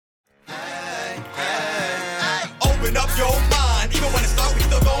Open up your mind, even when it's dark, we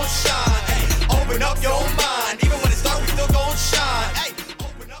still gon' shine. Ay, open up your mind, even when it's dark, we still gon' shine. Ay,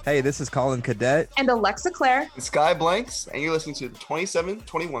 open up. Hey, this is Colin Cadet. And Alexa Claire. And Sky Blanks, and you're listening to the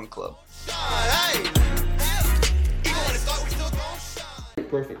 2721 Club. Shine, ay. Even when it's dark, we still gon' shine.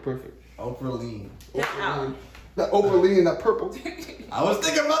 Perfect. Oprah Lean. That Oprah and that purple. I was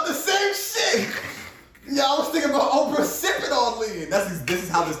thinking about the same shit. Yeah, I was thinking about Oprah sipping on lean. This is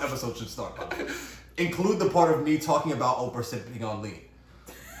how this episode should start. Include the part of me talking about Oprah sipping on lean.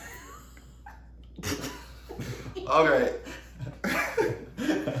 All right.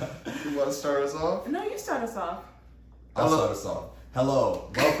 You want to start us off? No, you start us off. I'll start us off.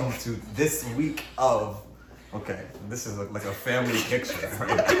 Hello, welcome to this week of. Okay, this is like a family picture,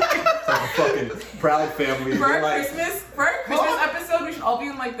 right? It's like a fucking proud family. For our Like, Christmas episode, we should all be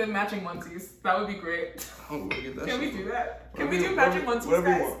in like the matching onesies. That would be great. Oh, look at that. Can we do that? Can we Whatever- do matching whatever- onesies, whatever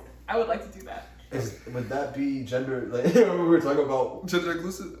you guys? want. I would like to do that. would that be gender? Like we were talking about. Gender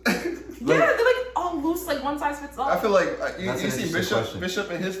inclusive? Yeah, they're like all loose, like one size fits all. I feel like you That's an see interesting question. Bishop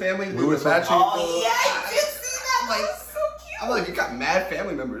and his family. We were the matching. talking- yeah, I did see that. Like- That was so cute. I'm like, you got mad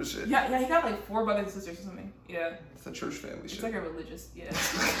family members and shit. Yeah, he got like 4 brothers and sisters or something. Yeah, It's a church family it's shit. like a religious. Yeah,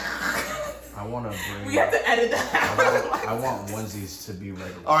 I want to bring. we have to edit that. I want onesies to be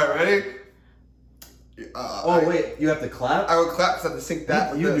regular. All right, ready? Wait, you have to clap. I would clap because I have to sync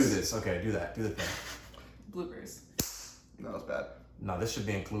that. You with do this. Okay, do that. Do the thing. Bloopers. No, it's bad. No, this should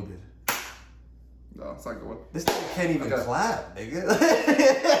be included. No, it's not a good one. This nigga can't even Okay. clap, nigga.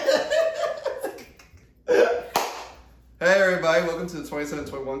 Hey everybody, welcome to the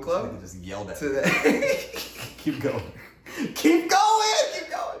 2721 Club. Nigga just yelled at me. Today, Keep going. Keep going. Keep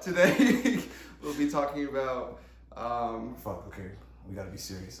going. today we'll be talking about. Fuck. Okay, we gotta be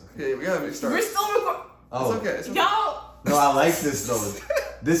serious. Okay. Okay, we gotta be started. We're still recording. Oh. It's okay. It's okay. Y'all. No, I like this though.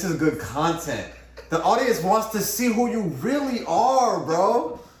 This is good content. The audience wants to see who you really are,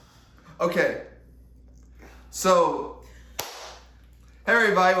 bro. Okay. So, hey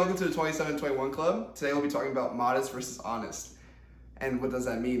everybody, welcome to the 2721 Club. Today we'll be talking about modest versus honest. And what does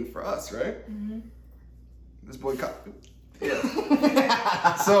that mean for us, right? Mm-hmm. This boy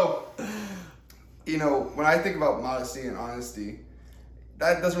yeah. So, when I think about modesty and honesty,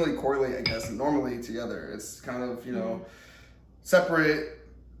 that doesn't really correlate, I guess, normally together. It's kind of, separate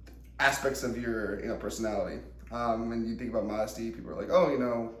aspects of your, personality. When you think about modesty, people are like,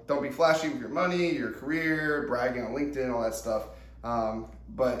 oh, don't be flashy with your money, your career, bragging on LinkedIn, all that stuff.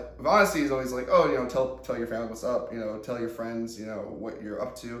 But with honesty is always like, tell your family what's up, tell your friends, what you're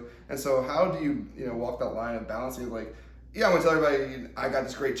up to. And so how do you, walk that line of balancing, like, yeah, I'm gonna tell everybody I got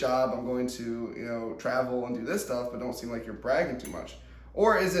this great job, I'm going to, travel and do this stuff, but don't seem like you're bragging too much.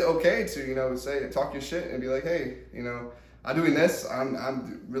 Or is it okay to, talk your shit and be like, hey, I'm doing this,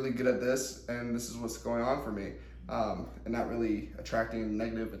 I'm really good at this, and this is what's going on for me. And not really attracting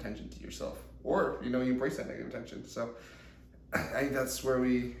negative attention to yourself. Or, you embrace that negative attention. So I think that's where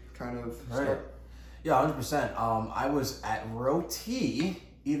we kind of start. Right. Yeah, 100%. I was at Roti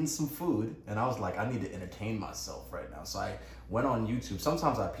eating some food, and I was like, I need to entertain myself right now. So I went on YouTube.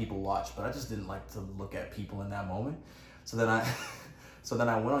 Sometimes I people watch, but I just didn't like to look at people in that moment. So then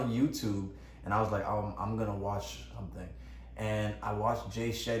I went on YouTube, and I was like, I'm gonna watch something. And I watched Jay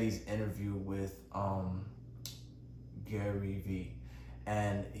Shetty's interview with Gary Vee,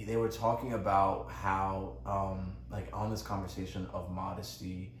 and they were talking about how on this conversation of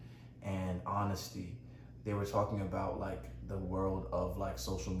modesty and honesty, they were talking about like the world of like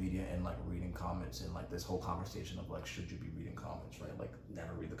social media and like reading comments, and like this whole conversation of like, should you be reading comments, right? Like,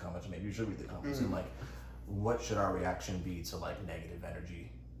 never read the comments, maybe you should read the comments. And like, what should our reaction be to like negative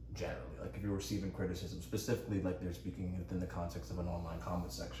energy generally? Like, if you're receiving criticism, specifically, like they're speaking within the context of an online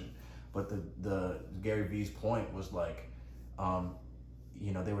comment section. But the Gary Vee's point was like,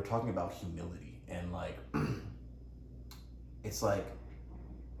 they were talking about humility, and like, it's like,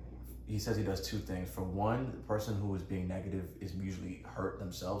 he says he does 2 things. For one, the person who is being negative is usually hurt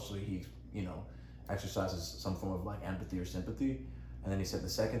themselves, so he, exercises some form of like empathy or sympathy. And then he said the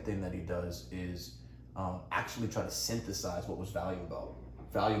second thing that he does is actually try to synthesize what was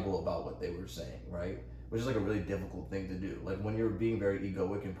valuable about what they were saying, right? Which is like a really difficult thing to do. Like, when you're being very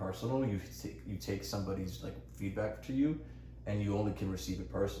egoic and personal, you take somebody's like feedback to you, and you only can receive it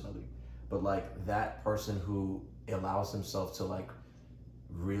personally. But like, that person who allows himself to like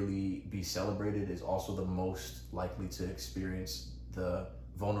really be celebrated is also the most likely to experience the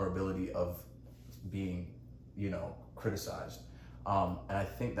vulnerability of being, criticized. And I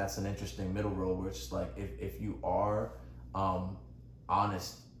think that's an interesting middle road, where it's just like, if you are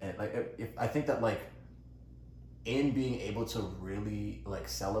honest, and like, if I think that like, in being able to really like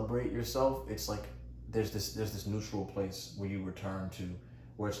celebrate yourself, it's like there's this neutral place where you return to,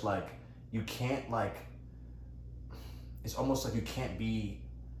 where it's like you can't like. It's almost like you can't be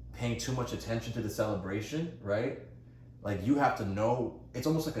paying too much attention to the celebration, right? Like you have to know, it's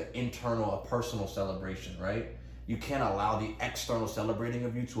almost like a personal celebration, right? You can't allow the external celebrating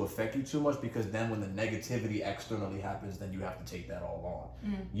of you to affect you too much, because then when the negativity externally happens, then you have to take that all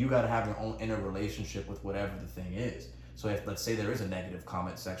on. You got to have your own inner relationship with whatever the thing is. So if, let's say there is a negative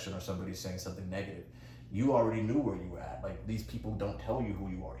comment section or somebody's saying something negative, you already knew where you were at. Like these people don't tell you who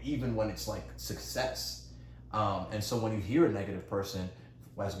you are, even when it's like success. And so when you hear a negative person,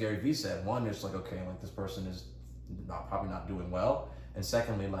 as Gary Vee said, one, it's like, okay, like this person is probably not doing well. And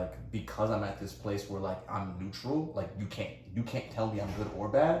secondly, like, because I'm at this place where like I'm neutral, like you can't tell me I'm good or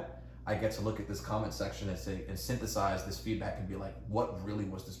bad. I get to look at this comment section and say, and synthesize this feedback and be like, what really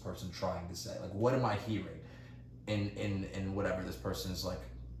was this person trying to say? Like, what am I hearing in whatever this person's like,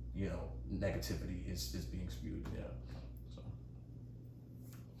 you know, negativity is being spewed. Yeah. So.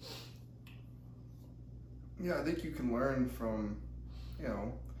 Yeah, I think you can learn from, you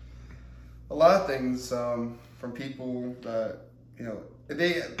know, a lot of things from people that, you know,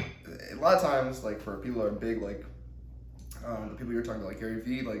 a lot of times, like for people that are big, like the people you're talking about, like Gary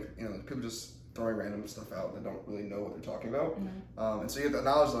Vee, like, you know, people just throwing random stuff out that don't really know what they're talking about. And so you have to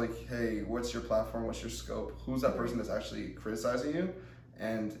acknowledge, like, hey, what's your platform? What's your scope? Who's that person that's actually criticizing you?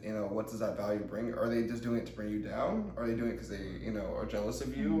 And, you know, what does that value bring? Are they just doing it to bring you down? Are they doing it because they, you know, are jealous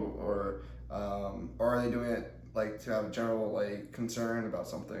of you? Or are they doing it, like, to have a general, like, concern about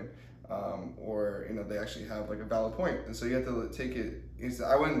something? Or, you know, they actually have like a valid point. And so you have to take it,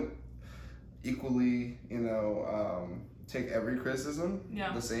 I wouldn't equally, you know, take every criticism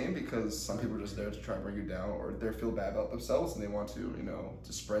the same, because some people are just there to try to bring you down, or they feel bad about themselves and they want to, you know,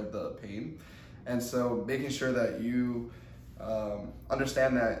 to spread the pain. And so making sure that you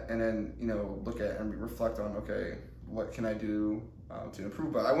understand that, and then, you know, look at and reflect on, okay, what can I do to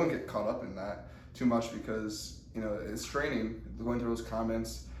improve? But I wouldn't get caught up in that too much, because, you know, it's draining going through those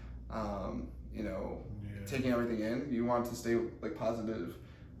comments. You know, taking everything in. You want to stay like positive,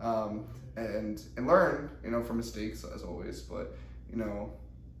 and learn, you know, from mistakes as always. But, you know,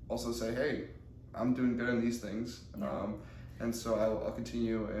 also say, hey, I'm doing good in these things, and so I'll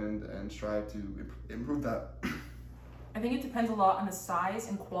continue and strive to improve that. I think it depends a lot on the size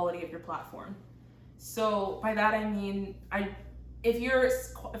and quality of your platform. So by that I mean, if your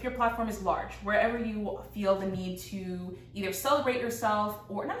platform is large, wherever you feel the need to either celebrate yourself,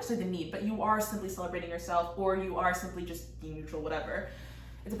 or not necessarily the need, but you are simply celebrating yourself, or you are simply just being neutral, whatever.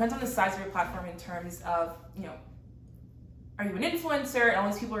 It depends on the size of your platform in terms of, you know, are you an influencer and all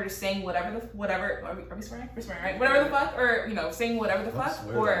these people are just saying whatever, are we swearing? We're swearing, right? Whatever the fuck, or, you know, saying whatever the fuck,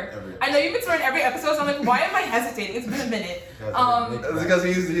 or, I know you've been swearing every episode, so I'm like, why am I hesitating? It's been a minute. It's because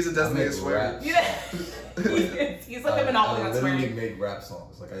he's a designated swearer. Yeah. He's like a monopoly on swearing. I literally make rap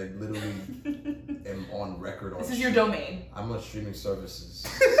songs. Like, I literally am on record on This is your domain. I'm on streaming services.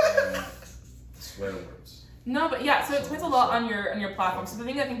 Swear words. No, but yeah, so it depends a lot on your platform. So the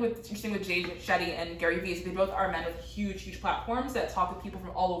thing I think what's interesting with Jay Shetty and Gary Vee is they both are men with huge platforms that talk to people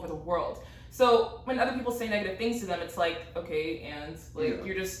from all over the world. So when other people say negative things to them, it's like, okay, and like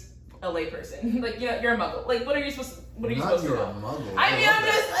you're just a layperson. Like, you know, you're a muggle. Like, what are you supposed to know? You're a muggle. I mean, I'm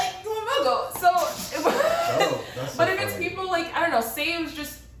just like, I'm a muggle. So, but if it's people like, I don't know, say it was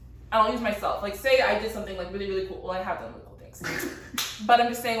just, I'll use myself. Like, say I did something like really, really cool. Well, I have done really cool things. But I'm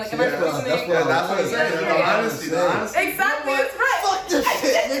just saying, like, if I do something, that's what I'm saying. Honesty. Exactly, that's right. Fuck this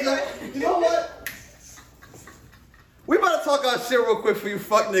shit, nigga. You know what? We about to talk our shit real quick for you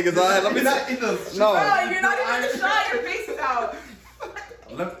fuck niggas, alright? Let me not Bro, you're not even in the shot. Your face is out.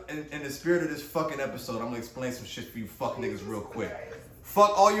 In the spirit of this fucking episode, I'm gonna explain some shit for you fuck niggas real quick.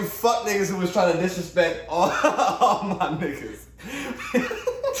 Fuck all you fuck niggas who was trying to disrespect all my niggas.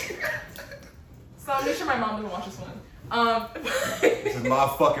 So I'll make sure my mom doesn't watch this one. This is my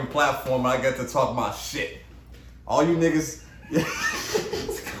fucking platform and I get to talk my shit. All you niggas.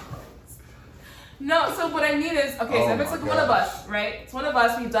 No, so what I mean is, okay, so if it's like one of us, right? It's one of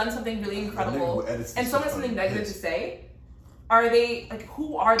us, we've done something really incredible, and someone has something negative to say. Are they, like,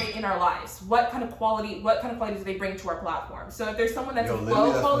 who are they in our lives? What kind of quality do they bring to our platform? So if there's someone that's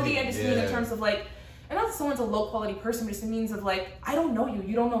low quality, I just mean in terms of like, and not that someone's a low quality person, but just it means of like, I don't know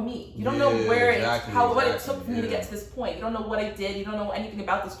you don't know me. You don't know where what it took for me to get to this point. You don't know what I did, you don't know anything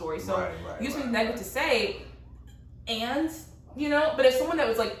about the story. So you have something negative to say, and, you know, but if someone that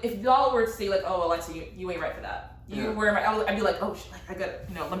was like, if y'all were to say like, oh, Alexa, you ain't right for that. I'd be like, oh shit, like, I gotta,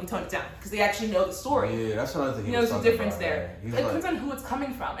 you know, let me tone it down, because they actually know the story. Yeah, that's another thing. You know, there's a difference there. It depends on who it's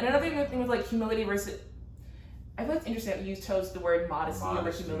coming from. And another thing with like humility versus, I feel like it's interesting that you chose the word modesty over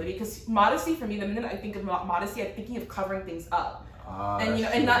humility, because modesty for me, the minute I think of modesty, I'm thinking of covering things up. And you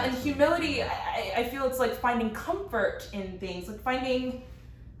know, and humility, I feel it's like finding comfort in things, like finding,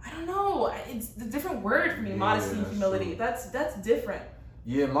 I don't know, it's a different word for me. Modesty and humility, true. That's different.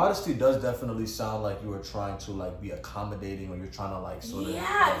 Yeah, modesty does definitely sound like you are trying to like be accommodating, or you're trying to like sort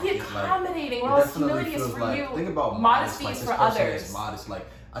of be accommodating. Like, whereas humility is for like, you. Think about modesty like, is for others. Is modest, like.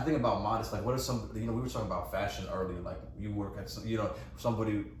 I think about modest, like what is some, you know, we were talking about fashion earlier, like you work at, you know,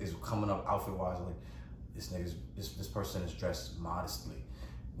 somebody is coming up outfit-wise, like this person is dressed modestly.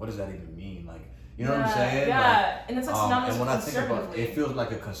 What does that even mean? Like, you know what I'm saying? Yeah, like, and it's like synonymous and when I with think about it, feels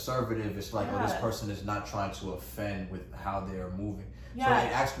like a conservative, it's like, oh, this person is not trying to offend with how they're moving. So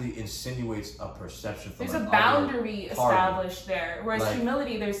it actually insinuates a perception from there's a boundary established there. Whereas like,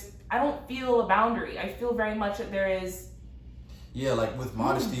 humility, I don't feel a boundary. I feel very much that there is. Yeah, like with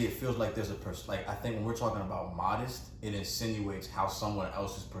modesty, it feels like there's a like I think when we're talking about modest, it insinuates how someone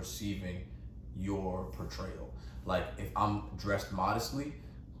else is perceiving your portrayal. Like if I'm dressed modestly,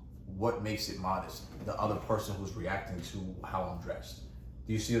 what makes it modest? The other person who's reacting to how I'm dressed.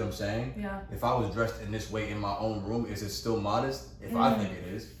 Do you see what I'm saying? Yeah. If I was dressed in this way in my own room, is it still modest? If I think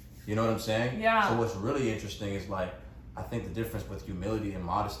it is, you know what I'm saying? Yeah. So what's really interesting is like, I think the difference with humility and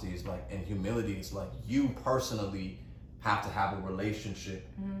modesty is like, in humility, it's like you personally have to have a relationship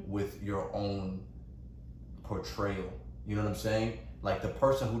with your own portrayal. You know what I'm saying? Like the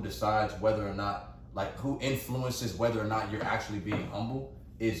person who decides whether or not, like who influences whether or not you're actually being humble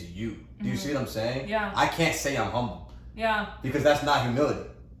is you. Do you see what I'm saying? Yeah. I can't say I'm humble. Yeah. Because that's not humility.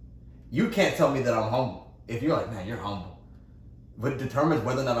 You can't tell me that I'm humble. If you're like, man, you're humble. What determines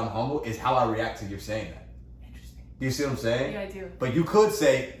whether or not I'm humble is how I react to you saying that. Interesting. Do you see what I'm saying? Yeah, I do. But you could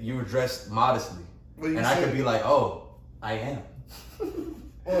say you were dressed modestly. Well, and I could be like, oh, I am.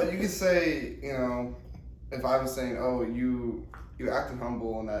 Well, you could say, you know, if I was saying, oh, you acted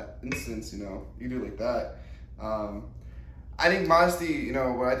humble in that instance, you know, you do like that. I think modesty, you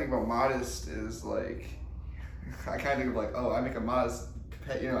know, what I think about modest is like, I kind of think of like, oh, I make a modest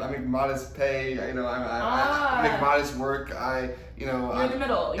pay, you know, I make modest pay, you know, I make modest work, you know. You're in the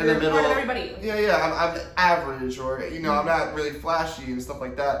middle. You're part of everybody. Yeah, I'm average, or, you know, I'm not really flashy and stuff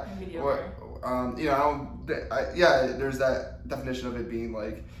like that. Mediocre. Or, you know, there's that definition of it being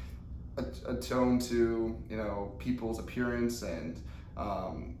like a tone to, you know, people's appearance and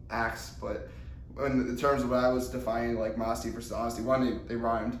acts, but in terms of what I was defining, like modesty versus honesty, one, they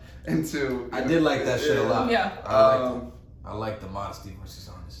rhymed, and two, I did like that shit a lot. Yeah. I like the modesty versus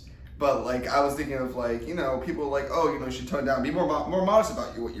honesty. But like I was thinking of like, you know, people like, oh, you know, you should tone down, be more modest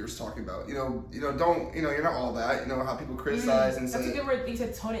about what you're talking about. You know, don't, you know, you're not all that. You know how people criticize and say. That's a good word. You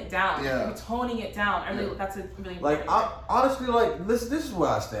said tone it down. Yeah. You're toning it down. I really, that's a really like. Honestly, like this is where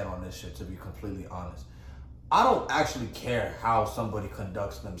I stand on this shit. To be completely honest, I don't actually care how somebody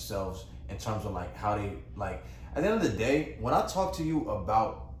conducts themselves in terms of like how they like. At the end of the day, when I talk to you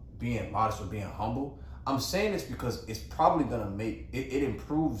about being modest or being humble, I'm saying this because it's probably gonna make it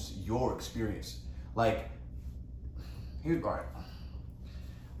improves your experience. Like, here's all right.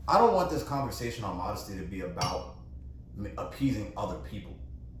 I don't want this conversation on modesty to be about appeasing other people.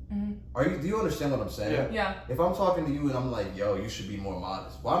 Do you understand what I'm saying? Yeah. If I'm talking to you and I'm like, yo, you should be more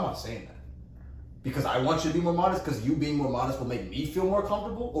modest. Why am I saying that? Because I want you to be more modest, because you being more modest will make me feel more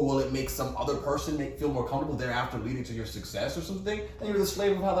comfortable, or will it make some other person feel more comfortable thereafter, leading to your success or something? Then you're the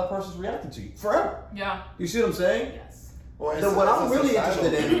slave of how that person's reacting to you forever. Yeah. You see what I'm saying? Yes. Well, what I'm really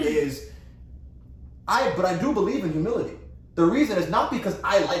interested in is, but I do believe in humility. The reason is not because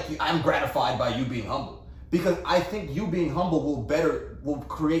I like you, I'm gratified by you being humble. Because I think you being humble will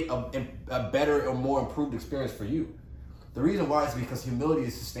create a better or more improved experience for you. The reason why is because humility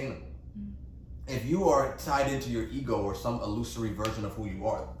is sustainable. If you are tied into your ego or some illusory version of who you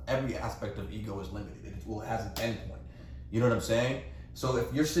are, every aspect of ego is limited. It has an endpoint. You know what I'm saying? So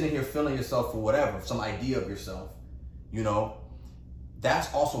if you're sitting here feeling yourself for whatever, some idea of yourself, you know,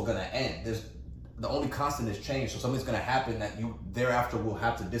 that's also gonna end. The only constant is change. So something's gonna happen that you thereafter will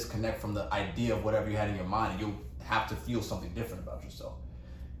have to disconnect from the idea of whatever you had in your mind, and you'll have to feel something different about yourself.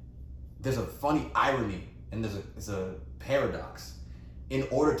 There's a funny irony, and there's a paradox. In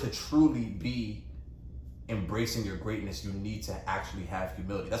order to truly be embracing your greatness, you need to actually have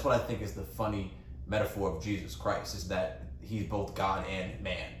humility. That's what I think is the funny metaphor of Jesus Christ, is that he's both God and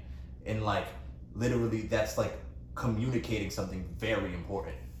man. And like, literally, that's like communicating something very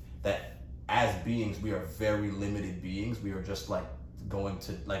important. That as beings, we are very limited beings. We are just like going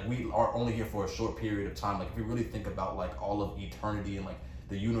to, like, we are only here for a short period of time. Like, if you really think about like all of eternity and like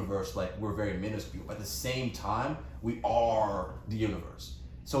the universe, like we're very minuscule. At the same time, we are the universe.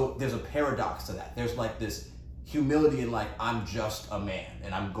 So there's a paradox to that. There's like this humility in like, I'm just a man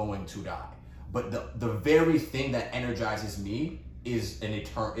and I'm going to die. But the very thing that energizes me is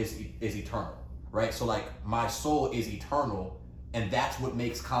eternal, right? So like my soul is eternal, and that's what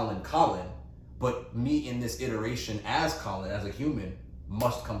makes Colin Colin. But me in this iteration as Colin, as a human,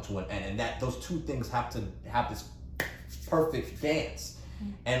 must come to an end, and that those two things have to have this perfect dance.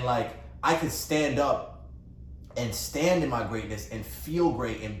 And like I could stand up and stand in my greatness and feel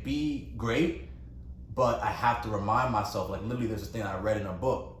great and be great, but I have to remind myself, like literally there's this thing I read in a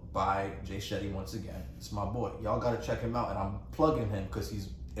book by Jay Shetty, once again. It's my boy. Y'all gotta check him out, and I'm plugging him because he's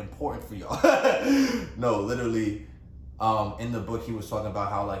important for y'all. No, literally, in the book he was talking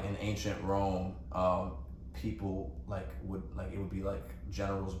about how like in ancient Rome, people like would like, it would be like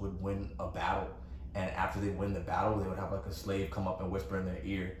generals would win a battle, and after they win the battle, they would have like a slave come up and whisper in their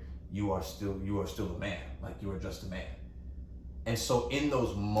ear, you are still a man, like you are just a man. And so in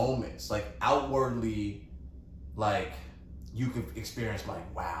those moments, like outwardly, like you could experience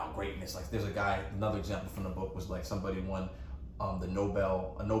like, wow, greatness. Like there's a guy, another example from the book was like somebody won a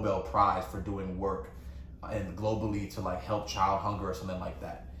Nobel Prize for doing work and globally to like help child hunger or something like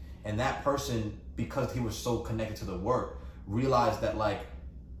that. And that person, because he was so connected to the work, realized that like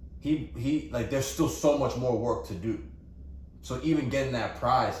he like there's still so much more work to do. So even getting that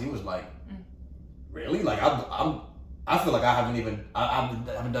prize, he was like, really? Like I feel like I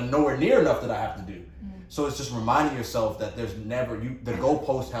haven't done nowhere near enough that I have to do. So it's just reminding yourself that there's never, the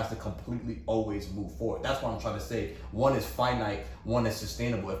goalpost has to completely always move forward. That's what I'm trying to say. One is finite, one is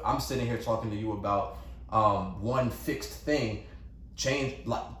sustainable. If I'm sitting here talking to you about one fixed thing,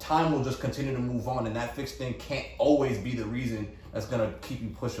 time will just continue to move on, and that fixed thing can't always be the reason that's gonna keep you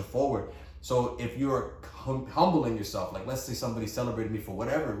pushing forward. So if you're humbling yourself, like let's say somebody celebrated me for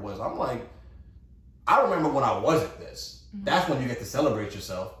whatever it was, I'm like, I remember when I wasn't this. That's when you get to celebrate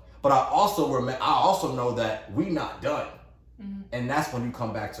yourself. But I also know that we not done, and that's when you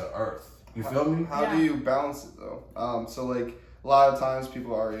come back to earth. You feel me? How do you balance it though? So like a lot of times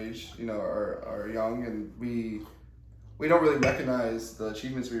people our age, are young, and we don't really recognize the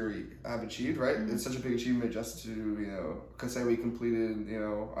achievements we have achieved, right? It's such a big achievement just to could say we completed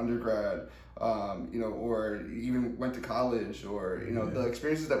undergrad, or even went to college, or the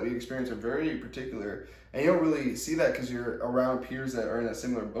experiences that we experience are very particular. And you don't really see that because you're around peers that are in a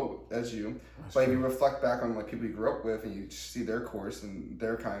similar boat as you. But if you reflect back on like people you grew up with and you see their course and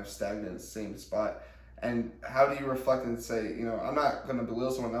they're kind of stagnant in the same spot, and how do you reflect and say, I'm not going to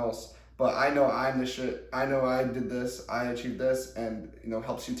belittle someone else, but I know I'm the shit. I know I did this, I achieved this, and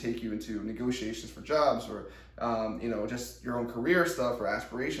helps you take you into negotiations for jobs or just your own career stuff or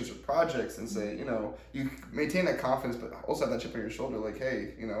aspirations or projects, and say, you maintain that confidence, but also have that chip on your shoulder, like,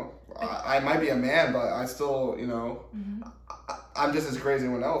 hey, I might be a man, but I still, I'm just as great as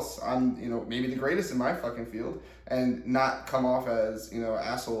anyone else. I'm, maybe the greatest in my fucking field, and not come off as,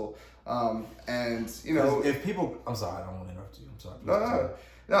 asshole. If people, I'm sorry, I don't want to interrupt you. I'm sorry.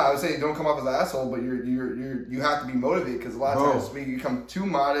 No, I would say don't come off as an asshole, but you have to be motivated, because a lot of times we become too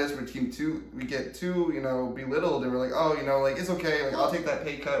modest, we get too belittled, and we're like, oh, like it's okay, like I'll take that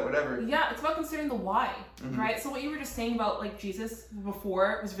pay cut, whatever. Yeah, it's about considering the why, right? So what you were just saying about like Jesus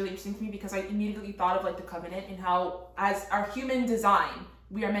before was really interesting to me, because I immediately thought of like the covenant and how, as our human design,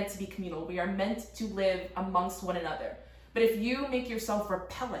 we are meant to be communal. We are meant to live amongst one another. But if you make yourself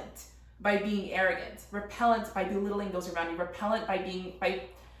repellent by being arrogant, repellent by belittling those around you, repellent by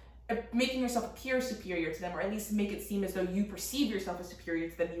making yourself appear superior to them, or at least make it seem as though you perceive yourself as superior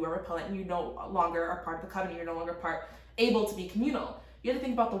to them, you are repellent, and you no longer are part of the covenant, you're no longer able to be communal. You have to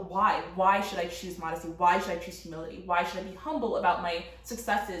think about the why. Why should I choose modesty? Why should I choose humility? Why should I be humble about my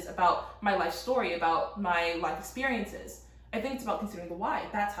successes, about my life story, about my life experiences? I think it's about considering the why.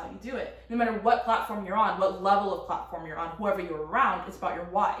 That's how you do it. No matter what platform you're on, what level of platform you're on, whoever you're around, it's about your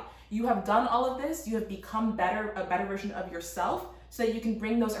why. You have done all of this, you have become a better version of yourself, so that you can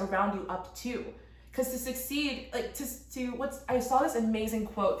bring those around you up too. Because to succeed, I saw this amazing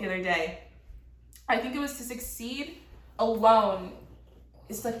quote the other day. I think it was, to succeed alone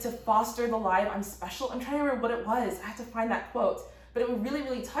is like to foster the lie of I'm special. I'm trying to remember what it was. I have to find that quote. But it really,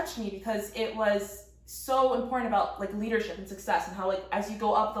 really touched me, because it was so important about like leadership and success, and how like as you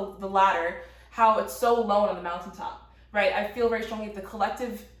go up the ladder, how it's so alone on the mountaintop, right? I feel very strongly that the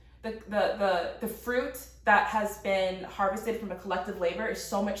collective, the fruit that has been harvested from a collective labor is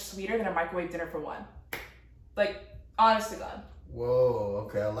so much sweeter than a microwave dinner for one. Like, honest to God. Whoa,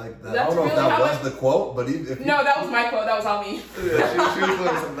 okay, I like that. That's I don't know really if that was the quote, but No, that was my quote. That was all me. Yeah, she was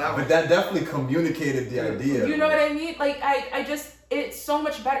doing some that but that definitely communicated the idea. You know what I mean? Like, it's so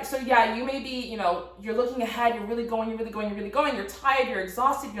much better. So yeah, you may be, you know, you're looking ahead, you're really going, you're tired, you're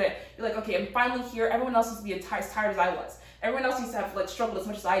exhausted, you're like, okay, I'm finally here. Everyone else needs to be as tired as I was. Everyone else needs to have like struggled as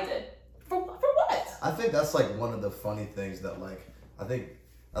much as I did. For what? I think that's like one of the funny things that like, I think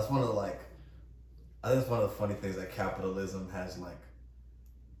that's one of the funny things that capitalism has like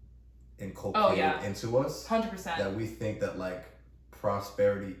inculcated into us. 100%. That we think that like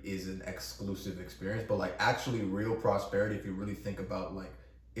prosperity is an exclusive experience, but like actually real prosperity, if you really think about like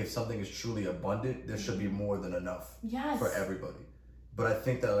if something is truly abundant, there should be more than enough for everybody. But I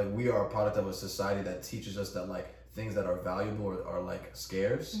think that like we are a product of a society that teaches us that like things that are valuable are like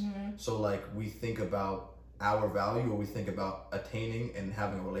scarce. So like we think about our value, or we think about attaining and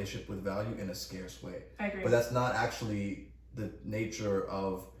having a relationship with value in a scarce way. I agree. But that's not actually the nature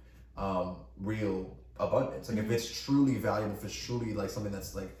of real abundance. Like if it's truly valuable, if it's truly like something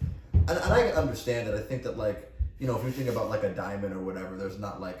that's like, and I understand that. I think that like, you know, if you think about like a diamond or whatever, there's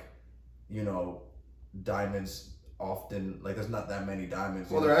not like, you know, diamonds often, like there's not that many diamonds.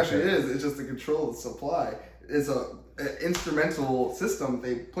 Well, there actually is. It's just the controlled supply. It's an instrumental system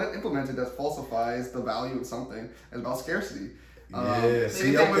they implemented that falsifies the value of something. It's about scarcity.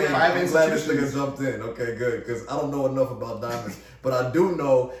 See, okay, I'm glad this nigga jumped in. Okay, good, because I don't know enough about diamonds, but I do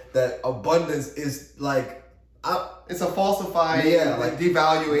know that abundance is like, it's a falsified, like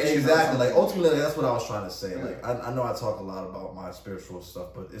devaluation. Exactly, like ultimately, that's what I was trying to say. Yeah. Like I know I talk a lot about my spiritual stuff,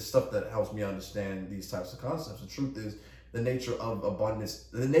 but it's stuff that helps me understand these types of concepts. The truth is, the nature of abundance,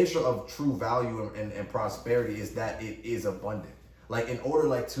 the nature of true value and prosperity is that it is abundant. Like in order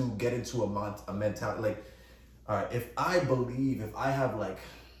like to get into a mentality, like, all right, if I have like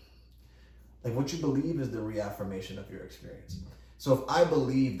what you believe is the reaffirmation of your experience. So if I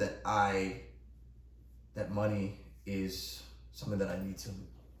believe that money is something that I need to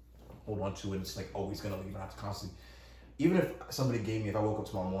hold on to and it's like always gonna leave, and I have to constantly, even if somebody gave me, if I woke up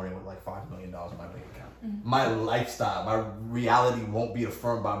tomorrow morning with like $5 million in my bank account, my lifestyle, my reality won't be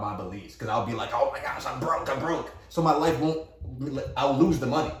affirmed by my beliefs, because I'll be like, oh my gosh, I'm broke. So my life I'll lose the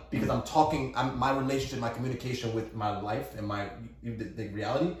money because my relationship, my communication with my life and the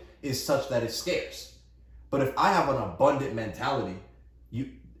reality is such that it's scarce. But if I have an abundant mentality,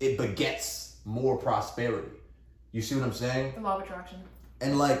 it begets more prosperity. You see what I'm saying? The law of attraction.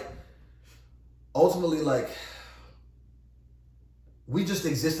 And like, ultimately, like, we just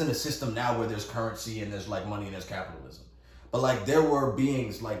exist in a system now where there's currency and there's like money and there's capitalism. But like there were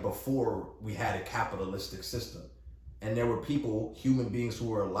beings like before we had a capitalistic system, and there were people, human beings who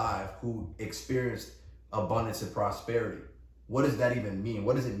were alive who experienced abundance and prosperity. What does that even mean?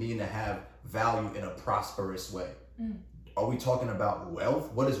 What does it mean to have value in a prosperous way? Are we talking about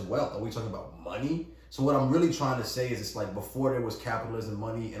wealth? What is wealth? Are we talking about money? So what I'm really trying to say is it's like before there was capitalism,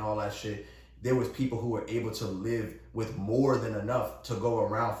 money and all that shit, there was people who were able to live with more than enough to go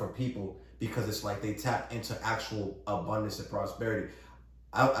around for people, because it's like they tapped into actual abundance and prosperity.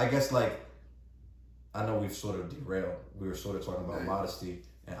 I guess like, I know we've sort of derailed. We were sort of talking about modesty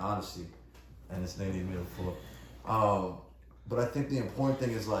and honesty, and this thing didn't even full. But I think the important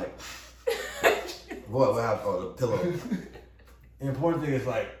thing is like, what happened? Oh, the pillow. The important thing is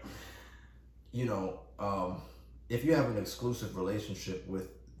like, you know, if you have an exclusive relationship with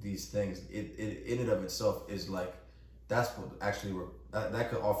these things, it in and of itself is like, that's what actually that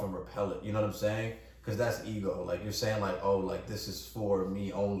could often repel it. You know what I'm saying? Because that's ego. Like you're saying like, oh, like this is for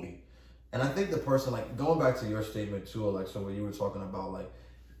me only. And I think the person, like going back to your statement too, like so when you were talking about like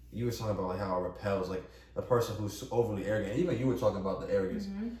how it repels, like the person who's overly arrogant. Even you were talking about the arrogance.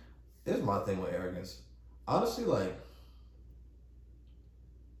 Here's my thing with arrogance. Honestly, like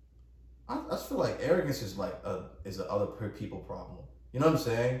I just feel like arrogance is like is an other people problem. You know what I'm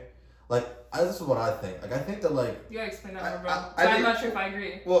saying? Like this is what I think. Like I think that like you gotta explain that more, bro. I'm not sure if I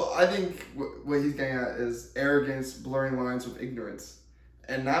agree. Well, I think what he's getting at is arrogance blurring lines with ignorance.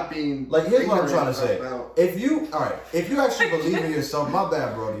 And not being like, here's what I'm trying to say. If you actually believe in yourself, my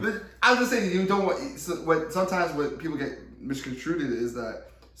bad, Brody. I was just saying, you don't want. Sometimes what people get misconstrued is that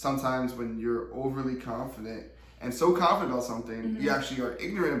sometimes when you're overly confident and so confident about something, you actually are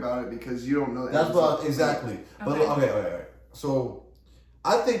ignorant about it because you don't know. That's what exactly. But okay. So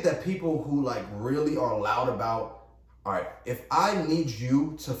I think that people who like really are loud about, all right, if I need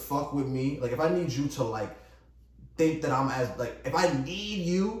you to fuck with me, like if I need you to like think that I'm as like, if I need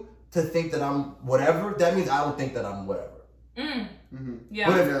you to think that I'm whatever, that means I don't think that I'm whatever. Yeah.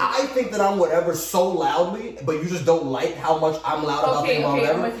 But if I think that I'm whatever so loudly, but you just don't like how much I'm loud about thinking about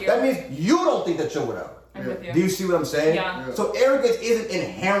whatever, that means you don't think that you're whatever. I'm with you. Do you see what I'm saying? Yeah. So arrogance isn't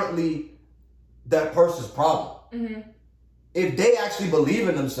inherently that person's problem. If they actually believe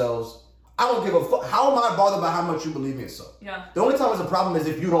in themselves, I don't give a fuck. How am I bothered by how much you believe in yourself? Yeah. The only time it's a problem is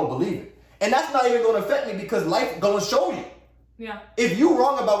if you don't believe it. And that's not even going to affect me because life going to show you. Yeah. If you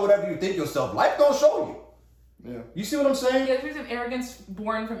wrong about whatever you think yourself, life going to show you. Yeah. You see what I'm saying? Yeah, there's arrogance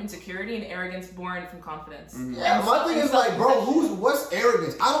born from insecurity and arrogance born from confidence. Yeah, my thing is like, bro, what's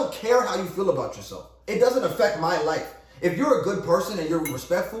arrogance? I don't care how you feel about yourself. It doesn't affect my life. If you're a good person and you're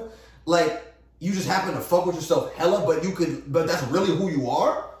respectful, like you just happen to fuck with yourself hella, but that's really who you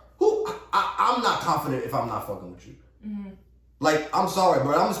are. I'm not confident if I'm not fucking with you. Mm-hmm. Like, I'm sorry,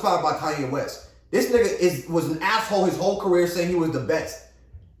 but I'm inspired by Kanye West. This nigga was an asshole his whole career saying he was the best.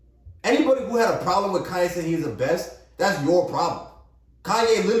 Anybody who had a problem with Kanye saying he's the best, that's your problem.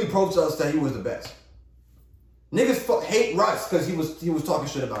 Kanye literally proved to us that he was the best. Niggas hate Russ because he was talking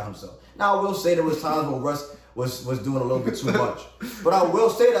shit about himself. Now, I will say there was times when Russ was doing a little bit too much. But I will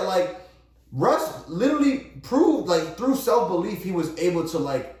say that, like, Russ literally proved, like, through self-belief, he was able to,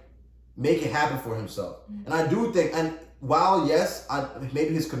 like, make it happen for himself. And I do think, and while, yes,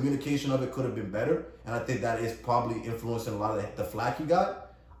 maybe his communication of it could have been better, and I think that is probably influencing a lot of the flack he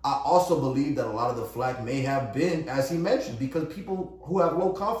got, I also believe that a lot of the flack may have been, as he mentioned, because people who have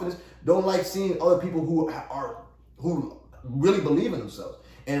low confidence don't like seeing other people who really believe in themselves.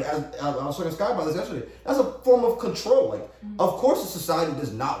 And as I was talking to Sky about this yesterday, that's a form of control. Like, of course, the society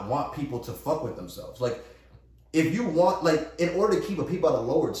does not want people to fuck with themselves. Like, if you want, like, in order to keep a people at a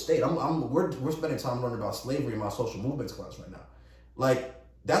lowered state, we're spending time learning about slavery in my social movements class right now. Like,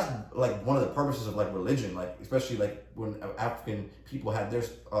 that's like one of the purposes of like religion, like especially like when African people had their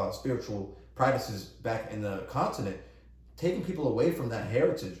spiritual practices back in the continent, taking people away from that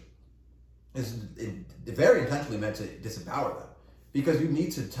heritage is very intentionally meant to disempower them, because you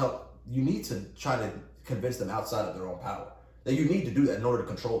need to try to convince them outside of their own power that you need to do that in order to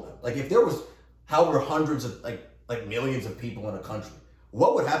control them. Like if there was however hundreds of like millions of people in a country,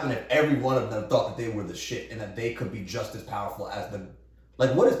 what would happen if every one of them thought that they were the shit and that they could be just as powerful as them?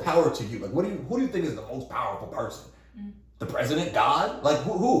 Like, what is power to you? Like, who do you think is the most powerful person? The president? God? Like,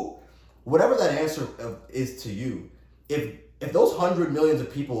 who? Whatever that answer is to you, if those 100 millions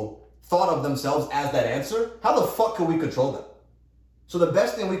of people thought of themselves as that answer, how the fuck can we control them? So the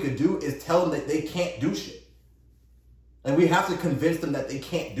best thing we could do is tell them that they can't do shit. And we have to convince them that they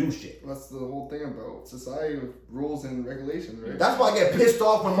can't do shit. That's the whole thing about society with rules and regulations, right? That's why I get pissed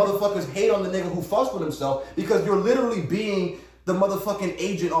off when motherfuckers hate on the nigga who fucks with himself, because you're literally being the motherfucking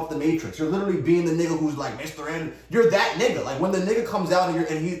agent off the Matrix. You're literally being the nigga who's like Mr. N. You're that nigga. Like when the nigga comes out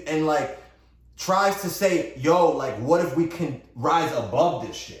and like tries to say, yo, like what if we can rise above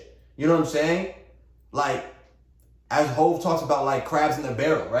this shit? You know what I'm saying? Like as Hove talks about like crabs in the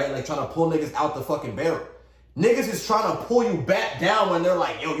barrel, right? Like trying to pull niggas out the fucking barrel. Niggas is trying to pull you back down when they're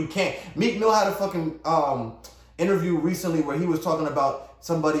like, yo, you can't. Meek Mill had a fucking interview recently where he was talking about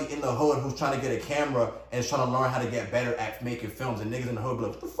somebody in the hood who's trying to get a camera and is trying to learn how to get better at making films, and niggas in the hood be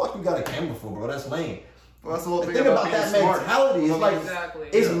like, what the fuck you got a camera for, bro? That's lame. Well, that's the whole thing about that smart mentality. It's like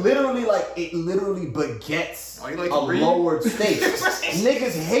it's literally like it literally begets a lowered state.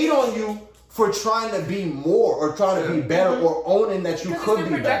 Niggas hate on you for trying to be more or trying to be better or owning that you could be better. Because it's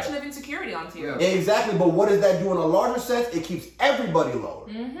their projection of insecurity onto you. Yeah. Exactly, but what does that do in a larger sense? It keeps everybody lower.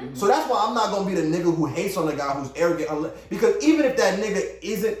 Mm-hmm. So that's why I'm not gonna be the nigga who hates on the guy who's arrogant. Because even if that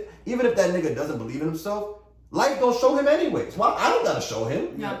nigga doesn't believe in himself, life gonna show him anyways. Well, I don't gotta show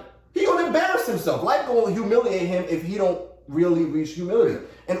him. Yeah. He gonna embarrass himself. Life gonna humiliate him if he don't really reach humility.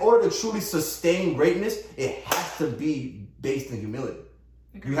 In order to truly sustain greatness, it has to be based in humility.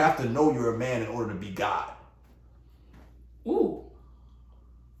 You have to know you're a man in order to be God. Ooh.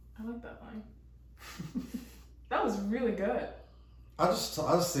 I like that line. That was really good. I just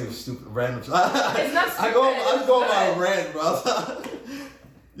say stupid random. It's not stupid. I just go on my rant, bro.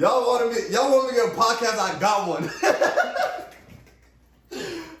 Y'all want me to get a podcast? I got one.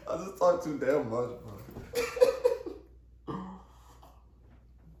 I just talk too damn much, bro.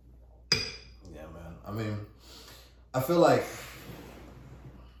 Yeah, man. I mean, I feel like.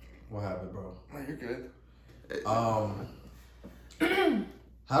 What happened, bro? Oh, you're good.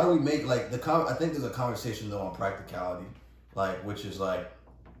 How do we make like I think there's a conversation though on practicality, like which is like,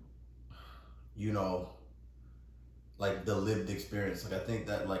 you know, like the lived experience. Like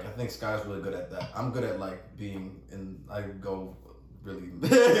I think Sky's really good at that. I'm good at like I go really,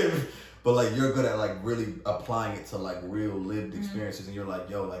 but like you're good at like really applying it to like real lived experiences, and you're like,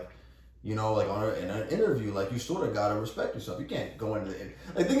 yo, like. You know, like in an interview, like you sort of gotta respect yourself. You can't go into it.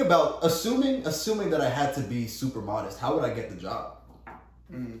 Like think about assuming that I had to be super modest. How would I get the job?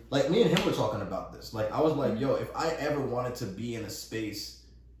 Like me and him were talking about this. Like I was like, yo, if I ever wanted to be in a space,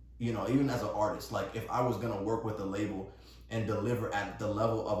 you know, even as an artist, like if I was gonna work with a label and deliver at the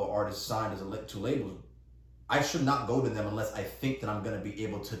level of an artist signed as to labels, I should not go to them unless I think that I'm going to be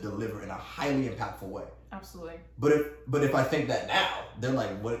able to deliver in a highly impactful way. Absolutely. But if I think that now, they're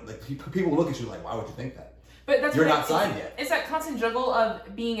like, what? Like people look at you like, why would you think that? But that's you're not signed yet. It's that constant juggle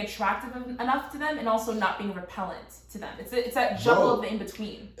of being attractive enough to them and also not being repellent to them. It's that juggle of the in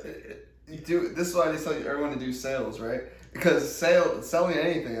between. This is why they tell you everyone to do sales, right? Because selling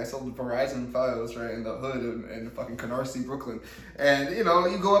anything, I sold Verizon Fios, right, in the hood in fucking Canarsie, Brooklyn. And, you know,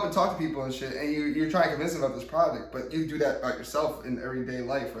 you go up and talk to people and shit, and you're trying to convince them about this product, but you do that about yourself in everyday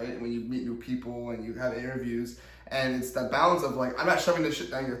life, right? When you meet new people and you have interviews, and it's that balance of like, I'm not shoving this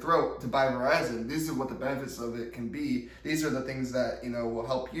shit down your throat to buy Verizon. These are what the benefits of it can be. These are the things that, you know, will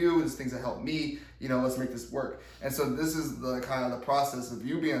help you. These things that help me. You know, let's make this work. And so this is the kind of the process of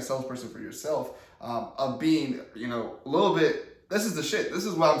you being a salesperson for yourself, of being, you know, a little bit, this is the shit. This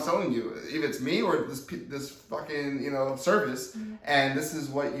is what I'm selling you. If it's me or this fucking, you know, service, and this is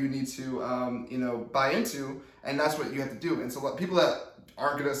what you need to, you know, buy into, and that's what you have to do. And so people that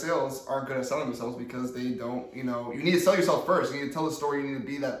aren't good at sales aren't good at selling themselves because they don't, you know, you need to sell yourself first. You need to tell the story. You need to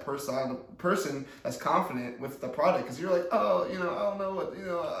be that person that's confident with the product, because you're like, oh, you know, I don't know what, you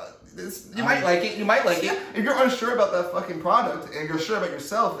know, you might like it. If you're unsure about that fucking product and you're sure about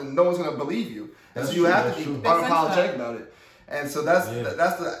yourself, then no one's gonna believe you. And so you have to be unapologetic about it. And so that's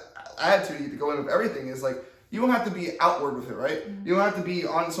the attitude you need to go in with everything. Is like, you don't have to be outward with it, right? You don't have to be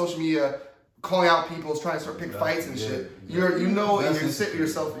on social media calling out people, trying to start pick fights and shit. You know, and you're sitting with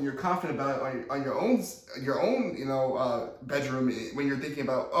yourself and you're confident about it on your own, you know, bedroom when you're thinking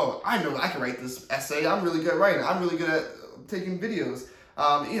about, oh, I know I can write this essay. I'm really good at writing. I'm really good at taking videos.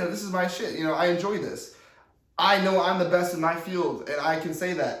 You know, this is my shit. You know, I enjoy this. I know I'm the best in my field, and I can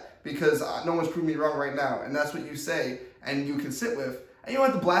say that because no one's proving me wrong right now. And that's what you say, and you can sit with. And you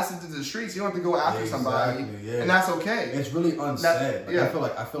don't have to blast it into the streets. You don't have to go after somebody, and that's okay. It's really unsaid.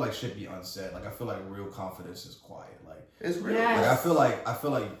 I feel like shit be unsaid. Like I feel like real confidence is quiet. Like it's real. Yes. Like I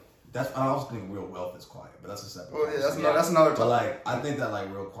feel like that's. I also think real wealth is quiet, but that's a separate. Oh yeah, that's another topic. But like I think that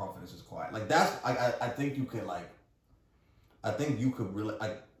like real confidence is quiet. Like that's I think you could like. I think you could really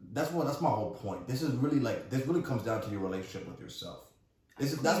like. That's my whole point. This is really like this really comes down to your relationship with yourself.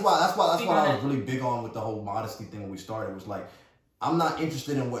 That's why I was really big on with the whole modesty thing when we started. It was like, I'm not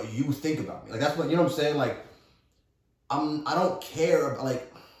interested in what you think about me. Like that's what, you know what I'm saying? Like I don't care about,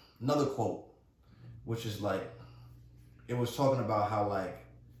 like, another quote, which is like, it was talking about how like,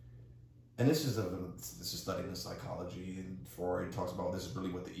 and this is studying in psychology, and Freud talks about this is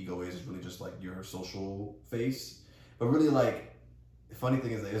really what the ego is. It's really just like your social face. But really, like, the funny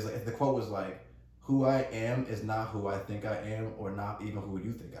thing is like, the quote was like, who I am is not who I think I am, or not even who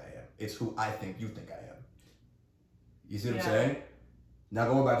you think I am. It's who I think you think I am. You see what I'm saying? Now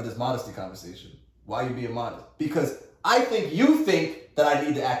going back to this modesty conversation. Why are you being modest? Because I think you think that I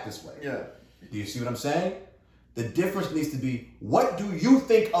need to act this way. Yeah. Do you see what I'm saying? The difference needs to be, what do you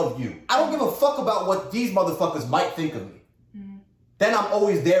think of you? I don't give a fuck about what these motherfuckers might think of me. Mm-hmm. Then I'm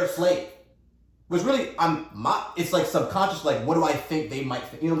always their slave. Which really, it's like subconscious, like, what do I think they might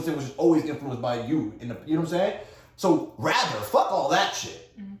think? You know what I'm saying? Which is always influenced by you. You know what I'm saying? So rather, fuck all that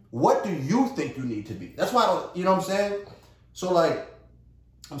shit. Mm-hmm. What do you think you need to be? That's why I don't, you know what I'm saying? So like,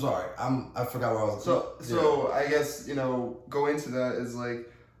 I'm sorry, I forgot where I was. So I guess, you know, go into that is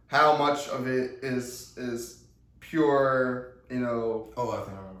like, how much of it is pure, you know, I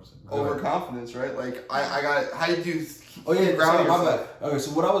think I remember saying overconfidence, right? Like I got, how do you ground yourself? Okay,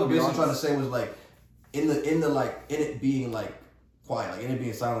 so what I was basically trying to say was like, in it being like quiet, like in it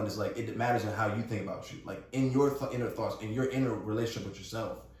being silent, is like, it matters in how you think about you, like in your inner thoughts, in your inner relationship with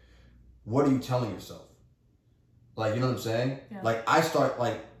yourself. What are you telling yourself? Like, you know what I'm saying? Yeah. Like, I start,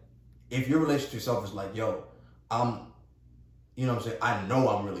 like, if your relationship to yourself is like, yo, you know what I'm saying? I know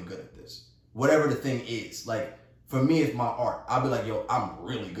I'm really good at this. Whatever the thing is. Like, for me, it's my art. I'll be like, yo, I'm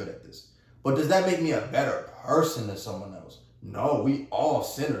really good at this. But does that make me a better person than someone else? No, we all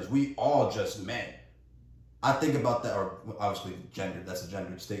sinners. We all just men. I think about that, or obviously gendered, that's a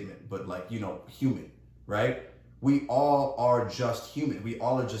gendered statement, but like, you know, human, right? We all are just human. We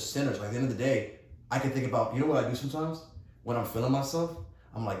all are just sinners. Like, at the end of the day, I can think about, you know what I do sometimes? When I'm feeling myself,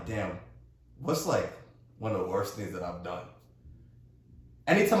 I'm like, damn, what's like one of the worst things that I've done?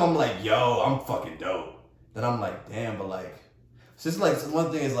 Anytime I'm like, yo, I'm fucking dope, then I'm like, damn, but like, it's just like,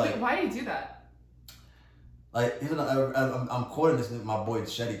 one thing is like. Wait, why do you do that? Like, I'm quoting this with my boy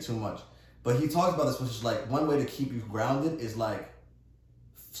Shetty too much, but he talks about this, which is like, one way to keep you grounded is like,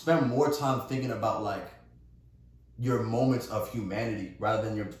 spend more time thinking about like, your moments of humanity rather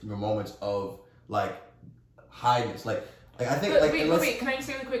than your moments of like highness. Like I think. But wait, can I just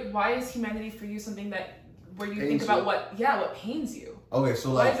say really quick? Why is humanity for you something that where you think about what pains you. Okay, so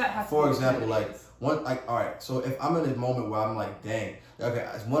Why like, does that have to for be example, what it like, is? all right, so if I'm in a moment where I'm like, dang, okay,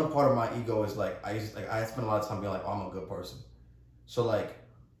 as one part of my ego is like, I spend a lot of time being like, oh, I'm a good person. So like,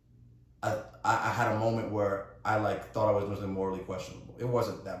 I had a moment where I like thought I was doing something morally questionable. It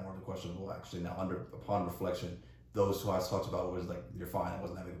wasn't that morally questionable, actually. Now, upon reflection, those who I talked about was like, you're fine, it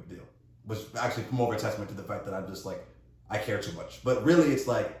wasn't that big of a deal. Was actually more of a testament to the fact that I'm just like, I care too much. But really, it's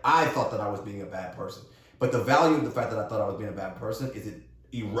like, I thought that I was being a bad person. But the value of the fact that I thought I was being a bad person is it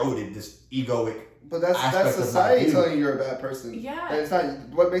eroded this egoic. But that's society telling you you're a bad person. Yeah. And it's not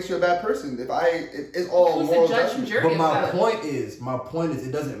what makes you a bad person. It's all Who's moral the judge and judgment. jury But of my that? point is,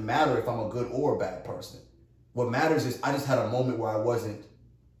 it doesn't matter if I'm a good or a bad person. What matters is I just had a moment where I wasn't.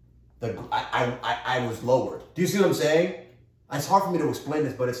 I was lowered. Do you see what I'm saying? It's hard for me to explain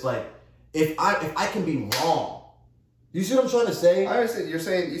this, but it's like if I can be wrong. You see what I'm trying to say? I understand. You're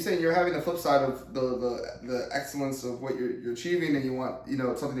saying you're having the flip side of the excellence of what you're achieving, and you want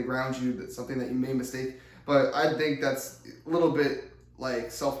something to ground you, that's something that you made mistake. But I think that's a little bit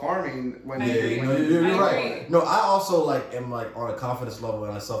like self-harming when you're I right. agree. No, I also like am like on a confidence level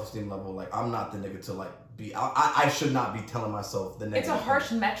and a self-esteem level. Like I'm not the nigga to like be. I should not be telling myself the negative. It's a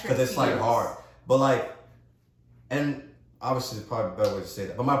harsh metric because it's to like use. hard. But like, and obviously it's probably a better way to say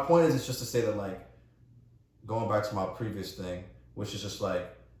that. But my point is, it's just to say that like. Going back to my previous thing, which is just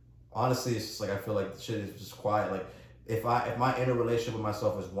like, honestly, it's just like I feel like the shit is just quiet. Like, if my inner relationship with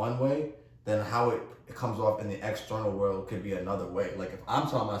myself is one way, then how it comes off in the external world could be another way. Like, if I'm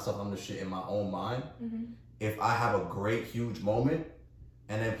telling myself I'm the shit in my own mind, if I have a great, huge moment,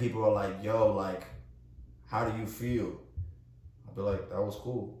 and then people are like, yo, like, how do you feel? I'll be like, that was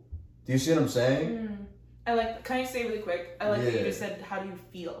cool. Do you see what I'm saying? Can I say really quick? I like that you just said, how do you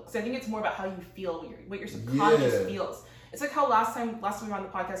feel? Because I think it's more about how you feel, what your subconscious feels. It's like how last time we were on the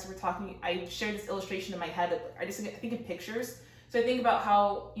podcast, we were talking, I shared this illustration in my head. I think in pictures. So I think about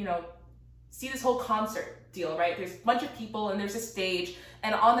how, see this whole concert deal, right? There's a bunch of people and there's a stage,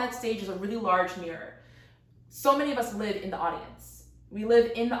 and on that stage is a really large mirror. So many of us live in the audience. We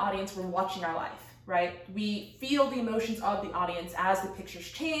live in the audience, we're watching our life. Right? We feel the emotions of the audience as the pictures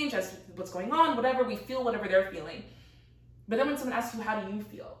change, as what's going on, whatever, we feel whatever they're feeling. But then when someone asks you, how do you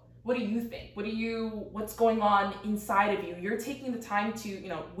feel? What do you think? What's going on inside of you? You're taking the time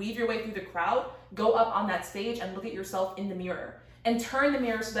to, weave your way through the crowd, go up on that stage and look at yourself in the mirror and turn the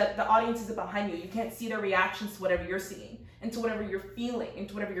mirror so that the audience isn't behind you. You can't see their reactions to whatever you're seeing and to whatever you're feeling and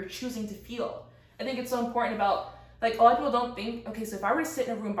to whatever you're choosing to feel. I think it's so important about like, a lot of people don't think, okay, so if I were to sit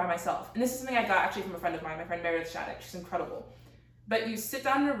in a room by myself, and this is something I got actually from a friend of mine, my friend Meredith Shattuck, she's incredible. But you sit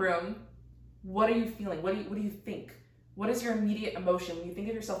down in a room, what are you feeling? What do you think? What is your immediate emotion when you think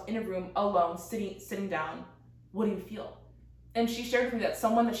of yourself in a room alone, sitting down? What do you feel? And she shared with me that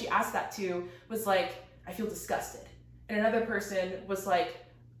someone that she asked that to was like, I feel disgusted. And another person was like,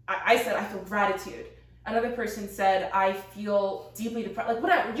 I said, I feel gratitude. Another person said, I feel deeply depressed. Like,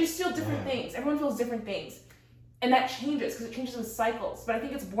 whatever, you just feel different things. Everyone feels different things. And that changes, because it changes with cycles. But I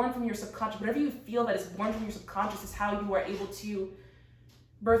think it's born from your subconscious. Whatever you feel that is born from your subconscious is how you are able to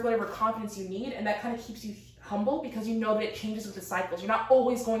birth whatever confidence you need. And that kind of keeps you humble, because you know that it changes with the cycles. You're not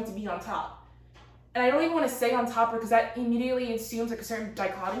always going to be on top. And I don't even want to say on top, because that immediately assumes like a certain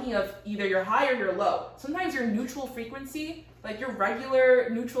dichotomy of either you're high or you're low. Sometimes your neutral frequency, like your regular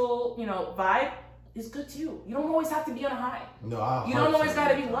neutral, vibe, is good too. You don't always have to be on a high. No, you don't always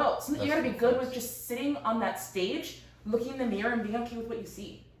gotta be low. Sometimes you gotta be good with just sitting on that stage, looking in the mirror and being okay with what you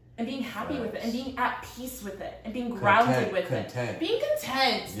see. And being happy with it, and being at peace with it, and being grounded with it. Being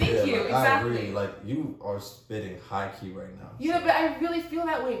content. Thank you. Exactly. I agree. Like, you are spitting high key right now. Yeah, but I really feel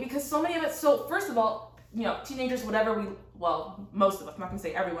that way, because so many of us, so first of all, teenagers, whatever most of us, I'm not gonna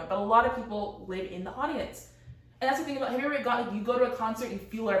say everyone, but a lot of people live in the audience. And that's the thing about, have you ever you go to a concert, you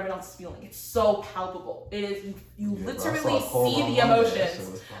feel what everyone else is feeling. It's so palpable. It is, you literally see the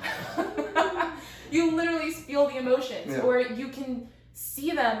emotions. You literally feel the emotions. Or you can see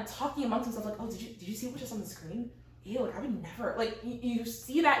them talking amongst themselves like, oh, did you see what just on the screen? Ew, like, I would never, like, you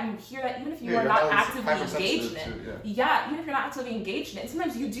see that and you hear that even if you are not actively engaged in it. Even if you're not actively engaged in it. And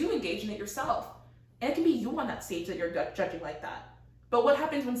sometimes you do engage in it yourself. And it can be you on that stage that you're judging like that. But what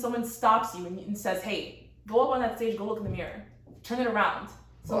happens when someone stops you and says, hey, go up on that stage, go look in the mirror, turn it around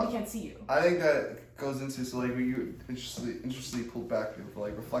so we can't see you? I think that goes into, so like, you interestingly pulled back,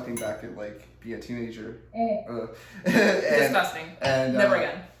 like, reflecting back at, like, being a teenager. Disgusting. And never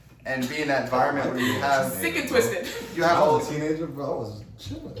again. And being in that environment where you have sick and twisted. You have all the teenager, bro. I was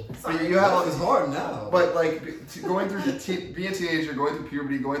chilling. But you have it's hard now. But like going through being a teenager, going through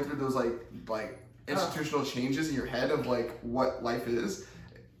puberty, going through those like institutional changes in your head of like what life is.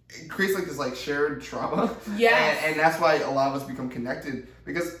 it creates like this like shared trauma. Yes. And that's why a lot of us become connected,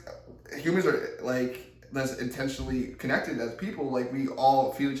 because humans are like that's intentionally connected as people. Like we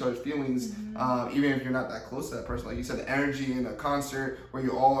all feel each other's feelings, even if you're not that close to that person. Like you said, the energy in a concert where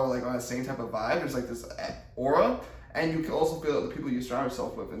you all are like on the same type of vibe. There's like this aura, and you can also feel the people you surround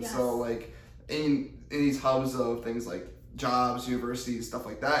yourself with. And so like in these hubs of things like jobs, universities, stuff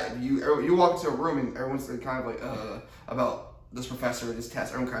like that, if you walk into a room and everyone's kind of like about this professor, this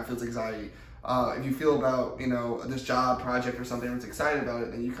test, everyone kind of feels anxiety. If you feel about, this job project or something, everyone's excited about it,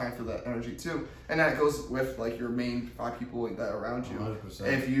 then you kind of feel that energy too. And that goes with like your main 5 people that are around you. 100%.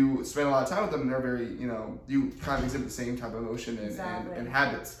 If you spend a lot of time with them, they're very, you kind of exhibit the same type of emotion and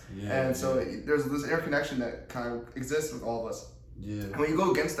habits. And so there's this interconnection that kind of exists with all of us. Yeah. And when you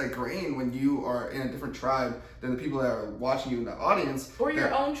go against that grain, when you are in a different tribe than the people that are watching you in the audience, or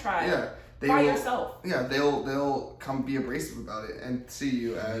your own tribe. Yeah. By yourself. Yeah, they'll come be abrasive about it and see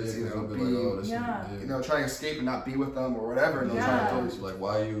you as trying to escape and not be with them or whatever. And trying to like,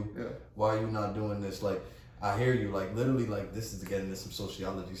 why are you not doing this? Like, I hear you. Like, literally, like this is getting into some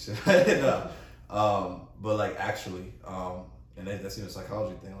sociology shit. But like actually, and that's even a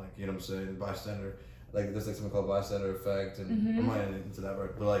psychology thing. Like, you know what I'm saying? Bystander. Like there's like something called bystander effect, and I'm not into that,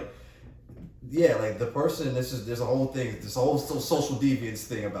 but like. Yeah, like the person, there's a whole thing, this whole social deviance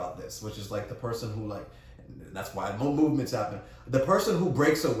thing about this, which is like the person who like, that's why movements happen. The person who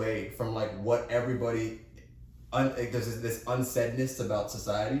breaks away from like what everybody, there's this unsaidness about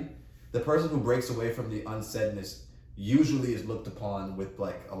society. The person who breaks away from the unsaidness usually is looked upon with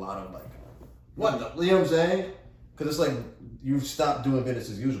like a lot of like, what the, you know what I'm saying? Because it's like, you stop doing business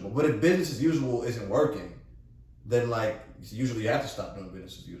as usual. But if business as usual isn't working, then like, usually you have to stop doing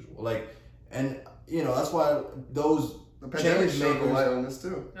business as usual. Like, and that's why those change makers light on this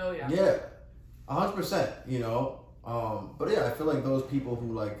too. Oh yeah. Yeah, 100%. But yeah, I feel like those people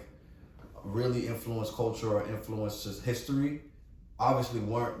who like really influence culture or influence just history, obviously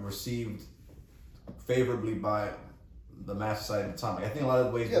weren't received favorably by the mass society at the time. Like, I think a lot of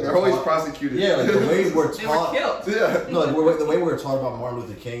the ways they're always prosecuted. Yeah, like the way we're taught. They were killed. Yeah. No, like the way we were taught about Martin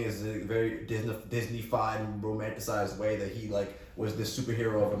Luther King is a very Disney-fied, romanticized way that he like was this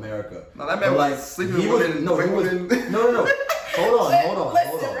superhero of America. No, that man was sleeping with women. No. Hold on.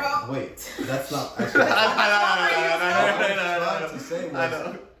 Wait, that's not actually. I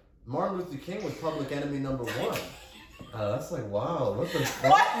know. Martin Luther King was public enemy number 1. That's like, wow, what the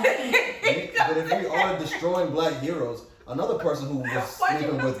fuck? But if we are destroying black heroes, another person who was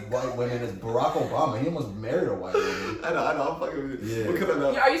sleeping with white women is Barack Obama. He almost married a white woman. I know, I'm fucking with you. Yeah. What could I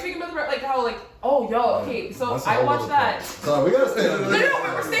know? Are you speaking about like how like, okay, so I watched that. So we gotta stay on this. No,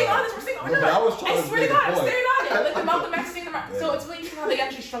 we're staying on this. We're staying on this. I was trying I to swear make to a God, I'm point. staying on it. Like the Malcolm X thing. So it's really interesting how they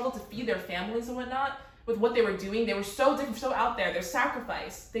actually struggled to feed their families and whatnot with what they were doing. They were so different, so out there. Their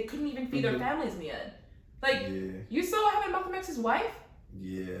sacrifice. They couldn't even feed their families in the end. Like, you saw what happened to Malcolm X's wife?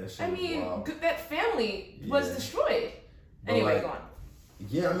 Yeah, I mean, that family was destroyed. But anyway, like, go on.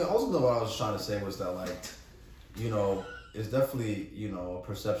 Yeah, I mean, ultimately what I was trying to say was that, like, it's definitely, a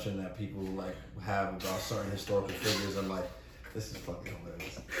perception that people, like, have about certain historical figures, and, like, this is fucking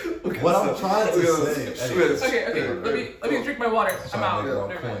hilarious. Okay, what I'm trying to say... Okay, let me drink my water. I'm out.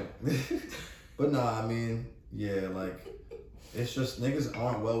 But nah, I mean, yeah, like... It's just niggas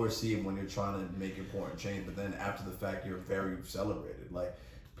aren't well received when you're trying to make important change, but then after the fact, you're very celebrated. Like,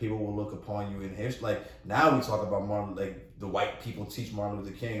 people will look upon you in history. Like, now we talk about Martin, like, the white people teach Martin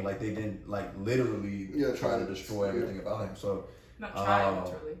Luther King, like, they didn't, like, literally try to destroy everything about him. So, not trying,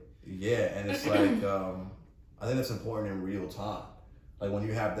 literally. Yeah, and it's like, I think that's important in real time. Like, when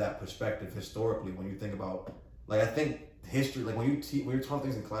you have that perspective historically, when you think about, like, I think history, like, when you're taught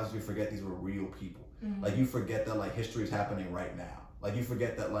things in classes, you forget these were real people. Mm-hmm. Like, you forget that, like, history is happening right now. Like, you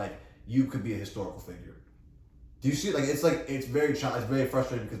forget that, like, you could be a historical figure. Do you see? Like, it's very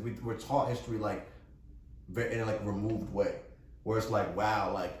frustrating because we're taught history, like, in a, like, removed way. Where it's like,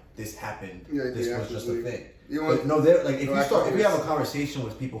 wow, like, this happened. Yeah, this was just a thing. But no, like, if you have a conversation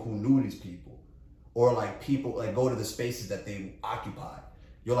with people who knew these people, or, like, people, like, go to the spaces that they occupy,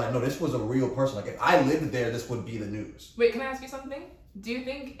 you're like, no, this was a real person. Like, if I lived there, this would be the news. Wait, can I ask you something? Do you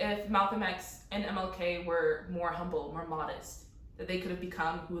think if Malcolm X and MLK were more humble, more modest, that they could have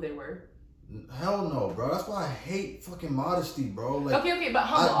become who they were? Hell no, bro. That's why I hate fucking modesty, bro. Like, okay, but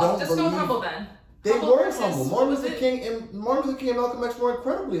humble. Just go humble then. They were humble. Martin Luther King and Malcolm X were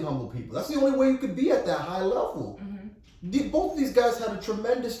incredibly humble people. That's the only way you could be at that high level. Mm-hmm. Both of these guys had a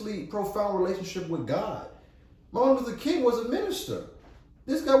tremendously profound relationship with God. Martin Luther King was a minister.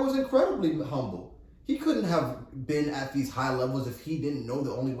 This guy was incredibly humble. He couldn't have been at these high levels if he didn't know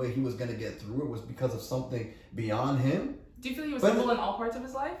the only way he was going to get through it was because of something beyond him. Do you feel he was humble in all parts of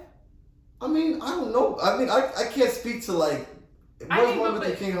his life? I mean, I don't know. I mean, I can't speak to like. Was Martin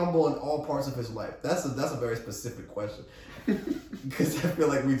Luther King humble in all parts of his life? That's a very specific question. Because I feel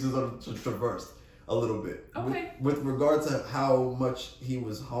like we just sort of traversed a little bit. Okay. With regard to how much he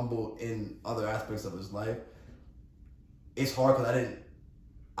was humble in other aspects of his life, it's hard because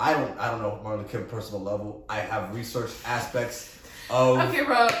I don't know Martin Luther King personal level. I have researched aspects of. Okay,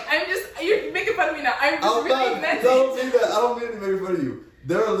 bro. You're making fun of me now. I'm just really offended. Don't do that. I don't mean to make fun of you.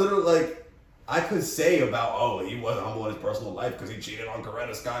 There are little like. I could say about, he wasn't humble in his personal life because he cheated on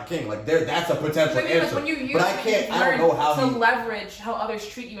Coretta Scott King. Like, that's a potential answer. When you use but I don't know how to leverage how others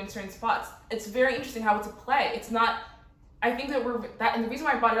treat you in certain spots. It's very interesting how it's a play. It's not, I think and the reason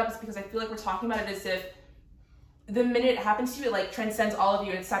why I brought it up is because I feel like we're talking about it as if the minute it happens to you, it like transcends all of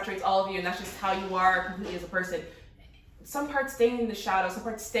you and it saturates all of you and that's just how you are completely as a person. Some parts stay in the shadow, some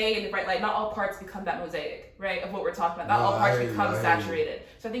parts stay in the bright light. Not all parts become that mosaic, right, of what we're talking about. Not all parts become saturated.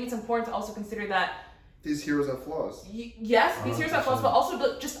 So I think it's important to also consider that these heroes have flaws. Yes, these heroes have flaws, but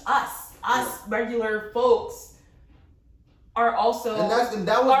also just us regular folks, are also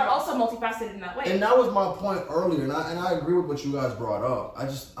also multifaceted in that way. And that was my point earlier, and I agree with what you guys brought up.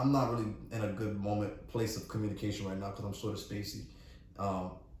 I'm not really in a good place of communication right now because I'm sort of spacey.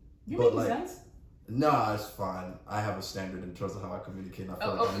 You're making sense. Nah, it's fine. I have a standard in terms of how I communicate. And I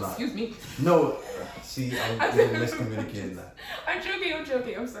feel like I'm not. Excuse me. No, see, I'm miscommunicating that. I'm joking.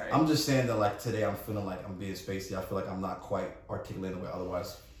 I'm sorry. I'm just saying that like today I'm feeling like I'm being spacey. I feel like I'm not quite articulating the way I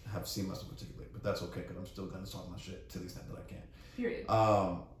otherwise have seen myself articulate. But that's okay because I'm still gonna talk my shit to the extent that I can. Period.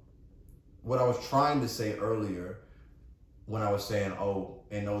 What I was trying to say earlier when I was saying,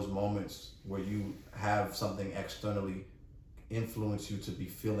 in those moments where you have something externally influence you to be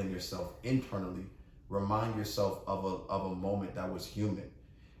feeling yourself internally, remind yourself of a moment that was human.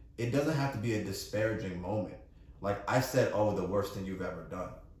 It doesn't have to be a disparaging moment. Like I said, the worst thing you've ever done.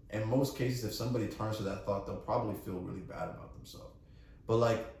 In most cases, if somebody turns to that thought, they'll probably feel really bad about themselves. But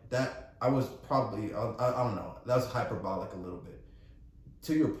like that, I was probably, I don't know, that was hyperbolic a little bit.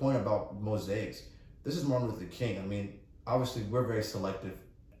 To your point about mosaics, this is Martin Luther King. I mean, obviously we're very selective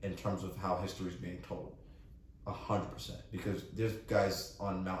in terms of how history is being told. 100%, because there's guys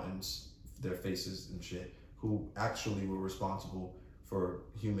on mountains, their faces and shit, who actually were responsible for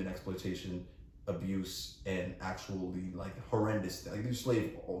human exploitation, abuse, and actually like horrendous things. Like these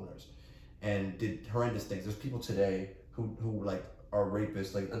slave owners, and did horrendous things. There's people today who like are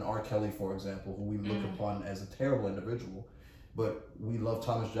rapists, like an R. Kelly, for example, who we look upon as a terrible individual, but we love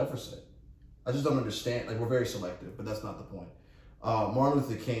Thomas Jefferson. I just don't understand. Like we're very selective, but that's not the point. Martin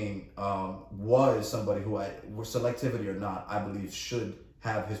Luther King was somebody who, selectivity or not, I believe should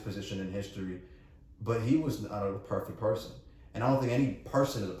have his position in history, but he was not a perfect person. And I don't think any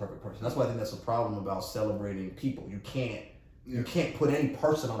person is a perfect person. That's why I think that's a problem about celebrating people. You can't put any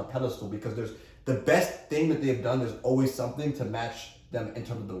person on a pedestal because there's the best thing that they've done. There's always something to match them in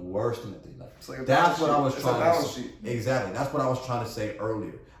terms of the worst thing that they've done. Like that's what I was trying to say. Exactly. That's what I was trying to say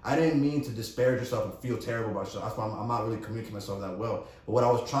earlier. I didn't mean to disparage yourself and feel terrible about yourself. That's why I'm not really communicating myself that well. But what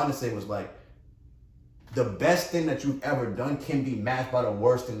I was trying to say was like, the best thing that you've ever done can be matched by the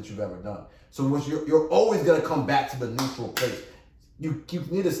worst thing that you've ever done. So you're always gonna come back to the neutral place. You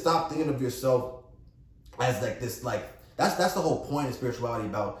need to stop thinking of yourself as like this, like that's the whole point of spirituality,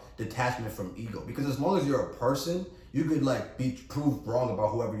 about detachment from ego. Because as long as you're a person, you could like be proved wrong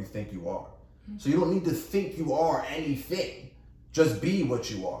about whoever you think you are. So you don't need to think you are anything. Just be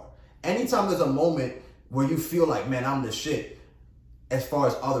what you are. Anytime there's a moment where you feel like, man, I'm the shit, as far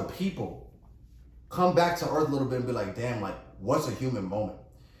as other people, come back to earth a little bit and be like, damn, like, what's a human moment?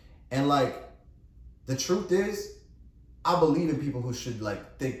 And like, the truth is, I believe in people who should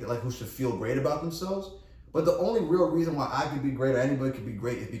like think, like who should feel great about themselves. But the only real reason why I could be great or anybody could be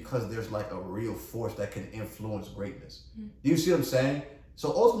great is because there's like a real force that can influence greatness. Do you see what I'm saying? So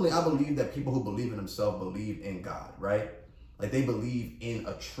ultimately, I believe that people who believe in themselves believe in God, right? Like they believe in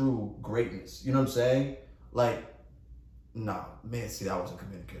a true greatness. You know what I'm saying? Like, nah, man, see, I wasn't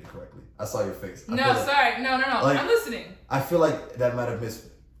communicating correctly. I saw your face. No, sorry. No. Like, I'm listening. I feel like that might have missed.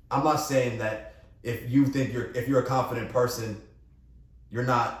 I'm not saying that if you're a confident person, you're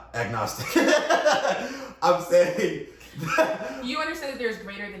not agnostic. I'm saying that you understand that there's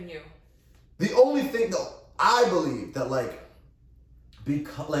greater than you. The only thing though, I believe that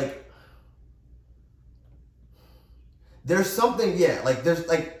there's something,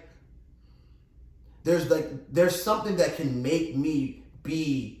 there's something that can make me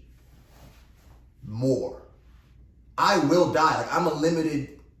be more. I will die. Like I'm a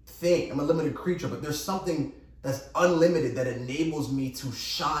limited thing. I'm a limited creature, but there's something that's unlimited that enables me to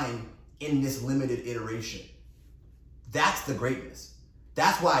shine in this limited iteration. That's the greatness.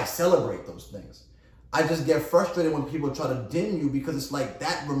 That's why I celebrate those things. I just get frustrated when people try to dim you because it's like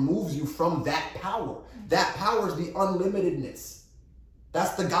that removes you from that power. That power is the unlimitedness.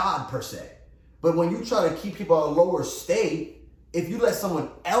 That's the God per se. But when you try to keep people at a lower state, if you let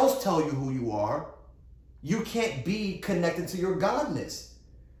someone else tell you who you are, you can't be connected to your godness.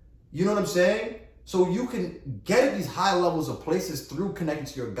 You know what I'm saying? So you can get at these high levels of places through connecting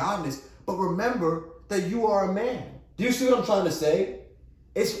to your godness, but remember that you are a man. Do you see what I'm trying to say?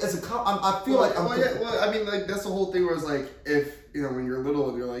 I feel like I'm. Well, I mean, like that's the whole thing. Where it's like, if you know, when you're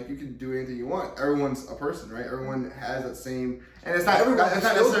little, you're like, you can do anything you want. Everyone's a person, right? Everyone has that same, and it's not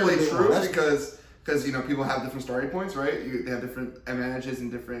necessarily true because you know people have different starting points, right? They have different advantages and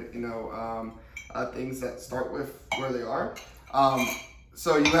different things that start with where they are.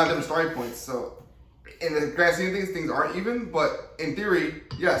 So you have different starting points. So in the grand scheme of things aren't even, but in theory,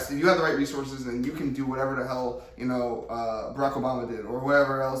 yes, if you have the right resources and you can do whatever the hell, Barack Obama did or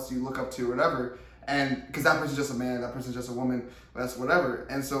whatever else you look up to, whatever, and because that person's just a man, that person's just a woman, that's whatever.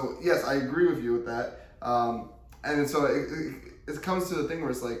 And so, yes, I agree with you with that. And so it comes to the thing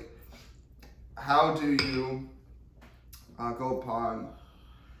where it's like, how do you go upon...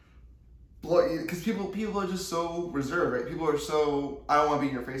 Because people are just so reserved, right? People are so, I don't want to be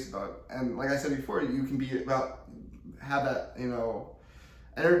in your face about it. And like I said before, you can have that,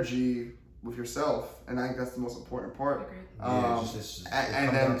 energy with yourself, and I think that's the most important part.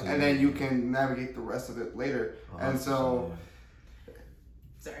 And then you can navigate the rest of it later. And so,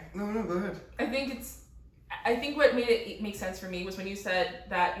 sorry. No, go ahead. I think what made it make sense for me was when you said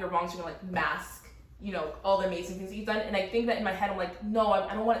that your wrongs are gonna mask, all the amazing things that you've done. And I think that in my head, I'm like, no,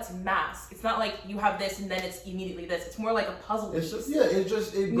 I don't want it to mask. It's not like you have this and then it's immediately this. It's more like a puzzle piece.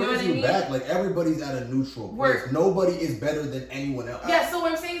 It brings you back. Like, everybody's at a neutral place. Nobody is better than anyone else. Yeah, so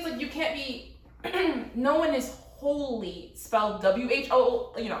what I'm saying is, like, you can't be, no one is wholly, spelled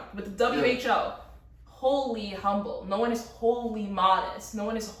W-H-O, with the W-H-O. Wholly humble. No one is wholly modest. No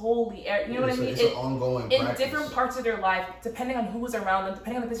one is wholly, what I mean? It's an ongoing practice. In different parts of their life, depending on who was around them,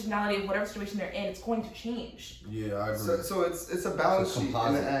 depending on the personality of whatever situation they're in, it's going to change. Yeah, I agree. So it's a balance sheet.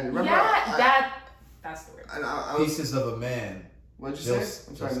 And remember, that's the word. Pieces of a man. What'd you say?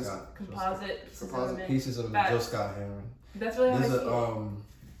 I'm sorry. Composite. Pieces of a man. Jill Scott Heron. That's really how I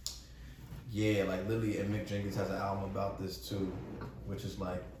feel. Like Lily and Mick Jenkins has an album about this too, which is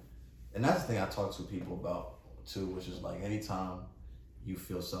like, and that's the thing I talk to people about too, which is like, anytime you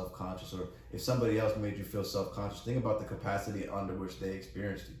feel self-conscious, or if somebody else made you feel self-conscious, think about the capacity under which they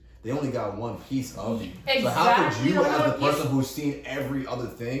experienced you. They only got one piece of you. Exactly. So how could you, as the person who's seen every other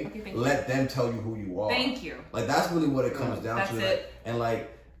thing, let them tell you who you are? Thank you. Like, that's really what it comes down to. That's it. And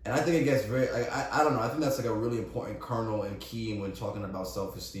I think it gets very, I don't know, I think that's like a really important kernel and key when talking about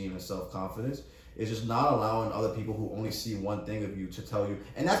self-esteem and self-confidence. It's just not allowing other people who only see one thing of you to tell you.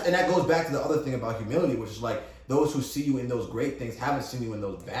 And that goes back to the other thing about humility, which is like, those who see you in those great things haven't seen you in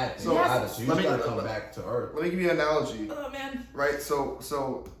those bad things either. So you just gotta come back to earth. Let me give you an analogy. Oh, man. Right? So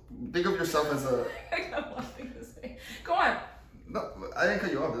think of yourself as a... I got one thing to say. Go on. No, I didn't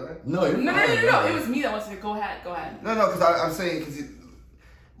cut you off, did I? No. It was me that wanted to go ahead. Go ahead. No, because I'm saying,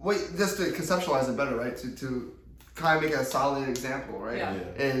 just to conceptualize it better, right? To kind of make a solid example, right? Yeah.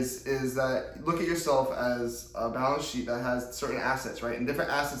 Is that look at yourself as a balance sheet that has certain assets, right? And different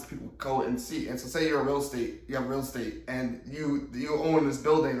assets people go and see. And so say you have real estate, and you own this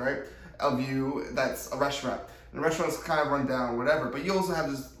building, right? Of you that's a restaurant. And the restaurant's kind of run down, whatever. But you also have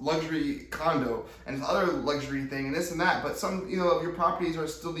this luxury condo and this other luxury thing and this and that. But some, of your properties are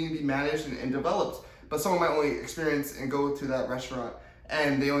still needing to be managed and developed. But someone might only experience and go to that restaurant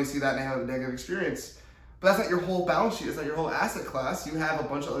and they only see that and they have a negative experience. But that's not your whole balance sheet. It's not your whole asset class. You have a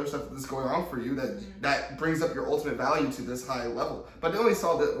bunch of other stuff that's going on for you that brings up your ultimate value to this high level. But they only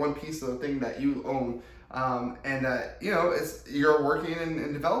saw that one piece of the thing that you own. And that, you're working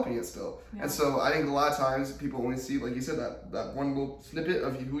and developing it still. Yeah. And so I think a lot of times people only see, like you said, that one little snippet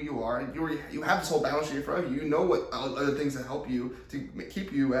of who you are. You have this whole balance sheet in front of you. You know what other things that help you to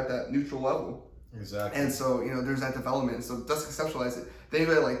keep you at that neutral level. Exactly. And so, there's that development. And so just conceptualize it. Think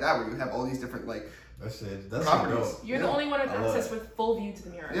of it like that, where you have all these different, that's properties. You're the only one with access with full view to the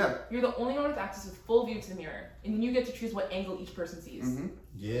mirror. Yeah. You're the only one with access with full view to the mirror. And then you get to choose what angle each person sees. Mm-hmm.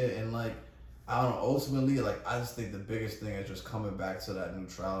 Yeah, and I don't know, ultimately, I just think the biggest thing is just coming back to that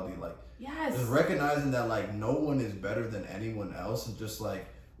neutrality. Yes. Just recognizing that, no one is better than anyone else. And just,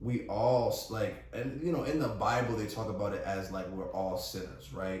 we all, and, in the Bible, they talk about it as, we're all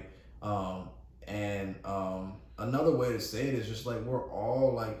sinners, right? Another way to say it is just, we're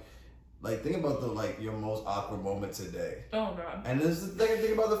all, Like, think about your most awkward moment today. Oh god. And this is the thing,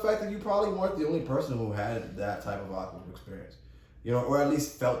 think about the fact that you probably weren't the only person who had that type of awkward experience. You know, or at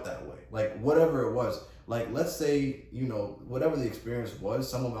least felt that way. Like, whatever it was. Like, let's say, you know, whatever the experience was,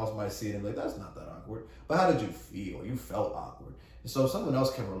 someone else might see it and be like, that's not that awkward. But how did you feel? You felt awkward. And so someone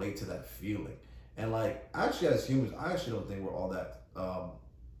else can relate to that feeling. And like, actually, as humans, I actually don't think we're all that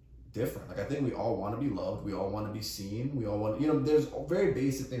different. Like, I think we all want to be loved. We all want to be seen. We all want, you know, there's very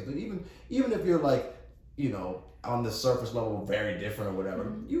basic things. But even if you're like, you know, on the surface level, very different or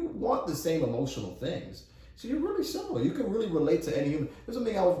whatever, you want the same emotional things. So you're really similar. You can really relate to any human. There's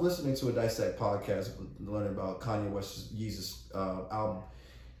something I was listening to a Dissect podcast, learning about Kanye West's Yeezus album.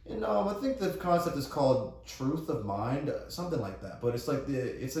 And I think the concept is called truth of mind, something like that. But it's like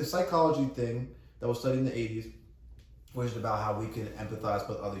it's a psychology thing that was studied in the 80s, which is about how we can empathize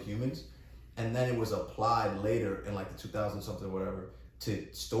with other humans. And then it was applied later in like the 2000 something or whatever to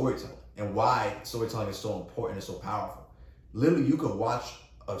storytelling and why storytelling is so important and so powerful. Literally, you could watch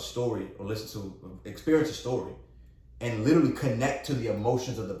a story or experience a story and literally connect to the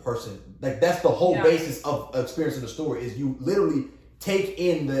emotions of the person. Like, that's the whole basis of experiencing the story, is you literally take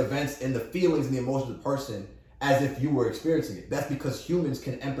in the events and the feelings and the emotions of the person as if you were experiencing it. That's because humans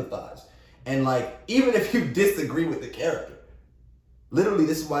can empathize. And like, even if you disagree with the character, literally,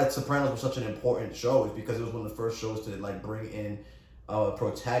 this is why Sopranos was such an important show, is because it was one of the first shows to like bring in a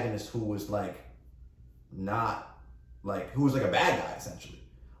protagonist who was like who was like a bad guy, essentially.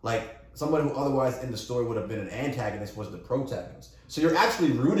 Like, somebody who otherwise in the story would have been an antagonist was the protagonist. So you're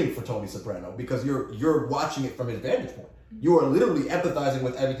actually rooting for Tony Soprano because you're watching it from his vantage point. You are literally empathizing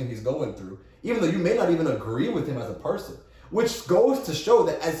with everything he's going through, even though you may not even agree with him as a person. Which goes to show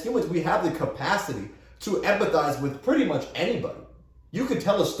that as humans, we have the capacity to empathize with pretty much anybody. You could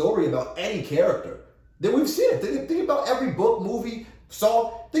tell a story about any character. Then we've seen it. Think about every book, movie,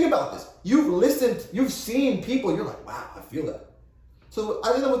 song. Think about this. You've seen people, you're like, wow, I feel that. So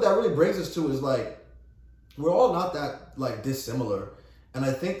I think that what that really brings us to is like, we're all not that like dissimilar. And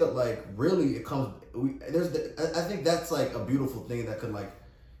I think that like really it comes, I think that's like a beautiful thing that could like,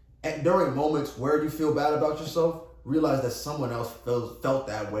 during moments where you feel bad about yourself, realize that someone else felt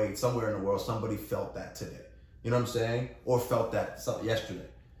that way somewhere in the world. Somebody felt that today. You know what I'm saying? Or felt that yesterday.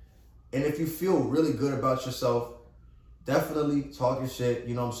 And if you feel really good about yourself, definitely talk your shit.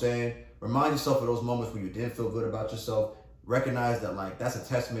 You know what I'm saying? Remind yourself of those moments when you didn't feel good about yourself. Recognize that like that's a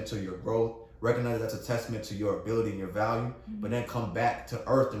testament to your growth. Recognize that's a testament to your ability and your value. But then come back to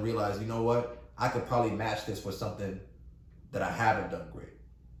earth and realize, you know what? I could probably match this with something that I haven't done great.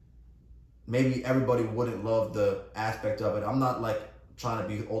 Maybe everybody wouldn't love the aspect of it. I'm not like trying to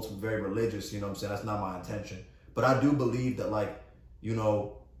be ultimately very religious, you know what I'm saying? That's not my intention. But I do believe that like, you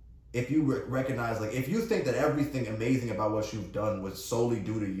know, if you recognize, like if you think that everything amazing about what you've done was solely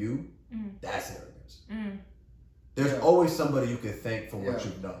due to you, that's arrogance. There's always somebody you can thank for what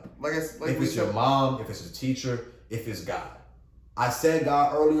you've done. If it's your mom, if it's a teacher, if it's God. I said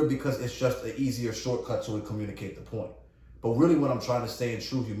God earlier because it's just an easier shortcut to communicate the point. But really what I'm trying to say in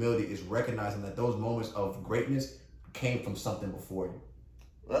true humility is recognizing that those moments of greatness came from something before you.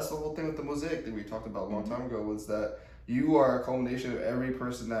 That's the whole thing with the mosaic that we talked about a long time ago, was that you are a culmination of every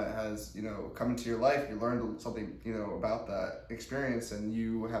person that has, you know, come into your life. You learned something, you know, about that experience, and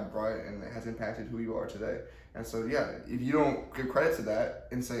you have brought it, and it has impacted who you are today. And so, yeah, if you don't give credit to that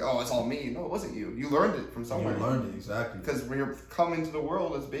and say, oh, it's all me. No, it wasn't you. You learned it from somewhere. You learned it, exactly. Because when you're coming into the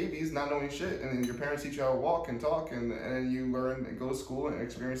world as babies, not knowing shit, and then your parents teach you how to walk and talk, and then you learn and go to school and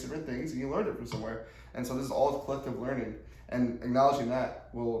experience different things, and you learned it from somewhere. And so this is all collective learning, and acknowledging that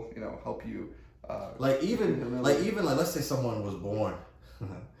will, you know, help you. Let's say someone was born,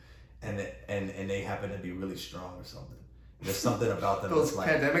 and they happen to be really strong or something. There's something about them. Those that's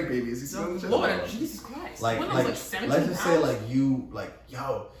pandemic babies. You see them? Lord, Jesus Christ. Like, when I was like 17 let's just say pounds? like you, like,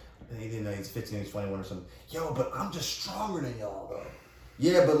 yo, you know, he's 15, he's 21 or something. Yo, but I'm just stronger than y'all, though.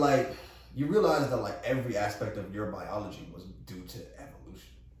 Yeah, but like, you realize that like every aspect of your biology was due to evolution.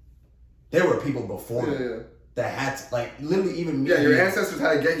 There were people before you that had to, like, literally even me. Yeah, your ancestors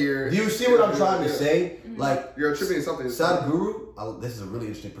had to get here. Do you see what I'm trying to say? Like, you're attributing something. Sadhguru, this is a really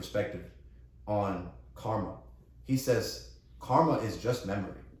interesting perspective on karma. He says karma is just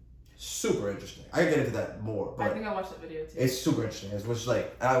memory. Super interesting. I can get into that more. But I think I watched that video too. it's super interesting. It's which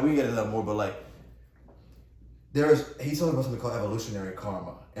like we can get into that more, but like he's talking about something called evolutionary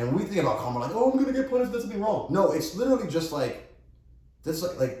karma, and we think about karma like, oh, I'm gonna get punished. That's something wrong. No, it's literally just like this.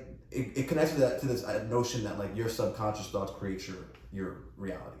 Like it connects to this notion that like your subconscious thoughts create your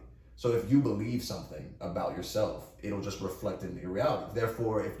reality. So if you believe something about yourself, it'll just reflect in your reality.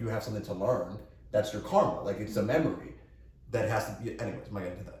 Therefore, if you have something to learn, that's your karma. Like it's a memory that has to be. Anyways, I'm not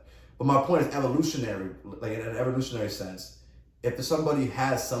getting into that. But my point is evolutionary, like in an evolutionary sense. If somebody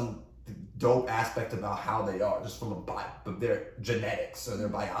has some dope aspect about how they are, just from their genetics or their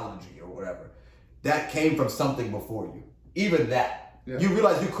biology or whatever, that came from something before you. Even that, you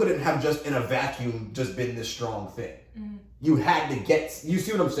realize you couldn't have just in a vacuum just been this strong thing. You had to get. You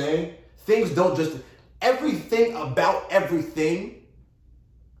see what I'm saying? Things don't just. Everything about everything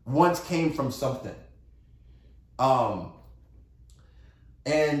once came from something. And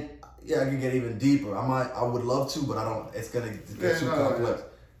yeah, I can get even deeper. I would love to, but I don't. It's gonna get too complex.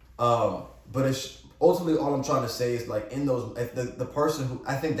 But it's ultimately all I'm trying to say is like in those, if the person who,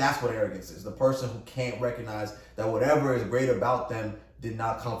 I think that's what arrogance is. The person who can't recognize that whatever is great about them did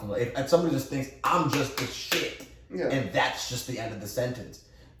not come from. If somebody just thinks I'm just the shit, and that's just the end of the sentence.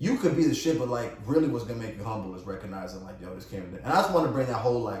 You could be the shit, but like really what's gonna make you humble is recognizing like, yo, this came from it. And I just want to bring that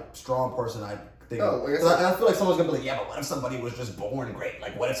whole like strong person thing. I feel like someone's gonna be like, yeah, but what if somebody was just born great?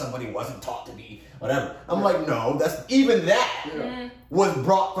 Like, what if somebody wasn't taught to be whatever? I'm like, no, that's even that was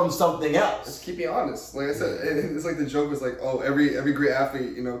brought from something else. Just keep me honest. Like I said, it's like the joke was like, oh, every great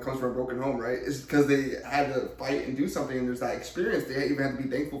athlete, comes from a broken home, right? It's because they had to fight and do something, and there's that experience. They even have to be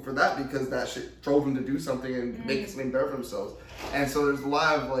thankful for that because that shit drove them to do something and make something better for themselves. And so there's a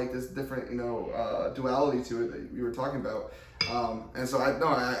lot of like this different, duality to it that you were talking about. And so I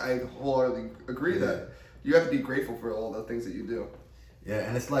wholeheartedly agree that you have to be grateful for all the things that you do. Yeah,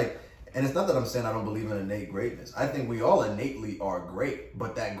 and it's like, and it's not that I'm saying I don't believe in innate greatness. I think we all innately are great,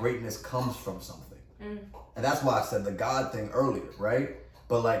 but that greatness comes from something. And that's why I said the God thing earlier, right?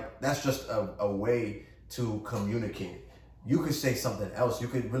 But like, that's just a way to communicate. You could say something else. You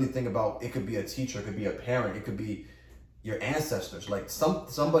could really think about, it could be a teacher, it could be a parent, it could be your ancestors. Like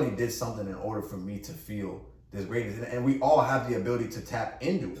somebody did something in order for me to feel this greatness, and we all have the ability to tap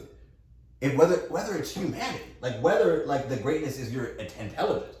into it. If whether it's humanity, like whether like the greatness is your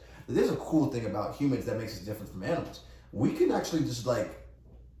intelligence. There's a cool thing about humans that makes us different from animals. We can actually just like,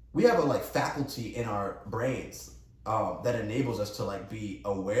 we have a like faculty in our brains that enables us to like be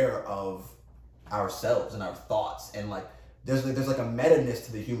aware of ourselves and our thoughts, and like there's like a meta-ness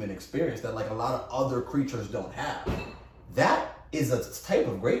to the human experience that like a lot of other creatures don't have. That is a type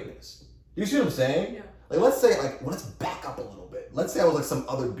of greatness. You see what I'm saying? Yeah. Like let's say let's back up a little bit. Let's say I was like some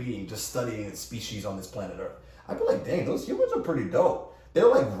other being just studying its species on this planet Earth. I'd be like, dang, those humans are pretty dope. They're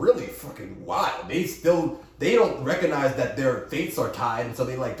like really fucking wild. They don't recognize that their fates are tied, and so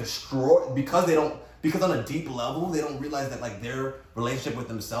they like destroy because on a deep level they don't realize that like their relationship with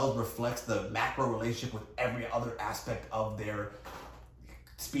themselves reflects the macro relationship with every other aspect of their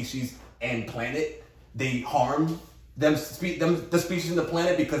species and planet. They harm the species and the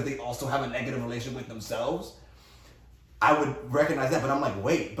planet because they also have a negative relationship with themselves. I would recognize that, but I'm like,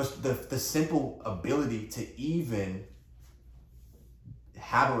 wait, but the simple ability to even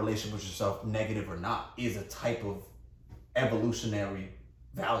have a relationship with yourself, negative or not, is a type of evolutionary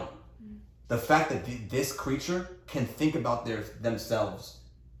value. The fact that this creature can think about themselves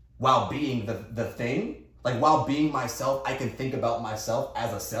while being the thing, like while being myself, I can think about myself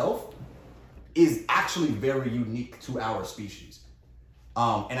as a self, is actually very unique to our species.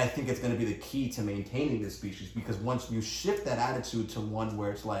 And I think it's going to be the key to maintaining this species, because once you shift that attitude to one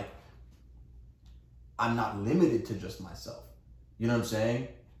where it's like, I'm not limited to just myself. You know what I'm saying?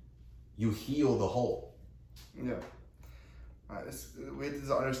 You heal the whole. Yeah. We have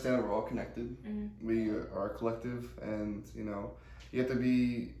to understand that we're all connected. We are a collective, and you have to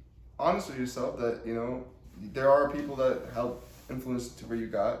be honest with yourself that there are people that help influence to where you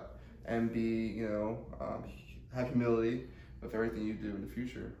got, and be have humility with everything you do in the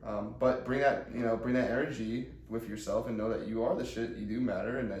future. But bring that energy with yourself, and know that you are the shit. You do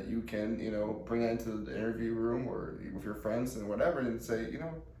matter, and that you can bring that into the interview room or with your friends and whatever, and say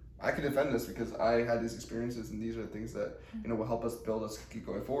I can defend this because I had these experiences, and these are the things that will help us build us keep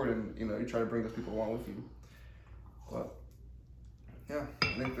going forward, and you try to bring those people along with you. But yeah,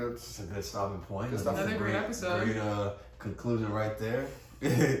 I think that's a good stopping point. Another great episode. Great conclusion right there.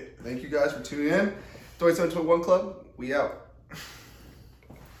 Thank you guys for tuning in. 2721 Club, we out.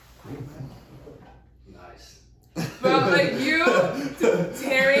 Nice. But like you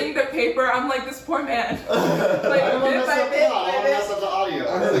tearing the paper, I'm like, this poor man. Like I don't mess up the audio.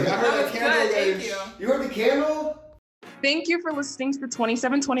 I heard the candle. Thank you. You heard the candle? Thank you for listening to the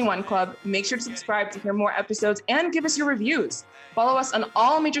 2721 Club. Make sure to subscribe to hear more episodes and give us your reviews. Follow us on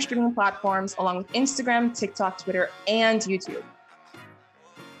all major streaming platforms, along with Instagram, TikTok, Twitter, and YouTube.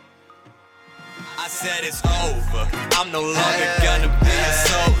 I said it's over. I'm no longer gonna be a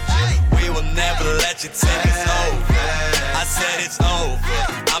soldier. We will never let you take us over. I said it's over.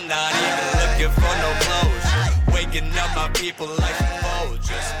 I'm not even looking for no closure. Waking up my people like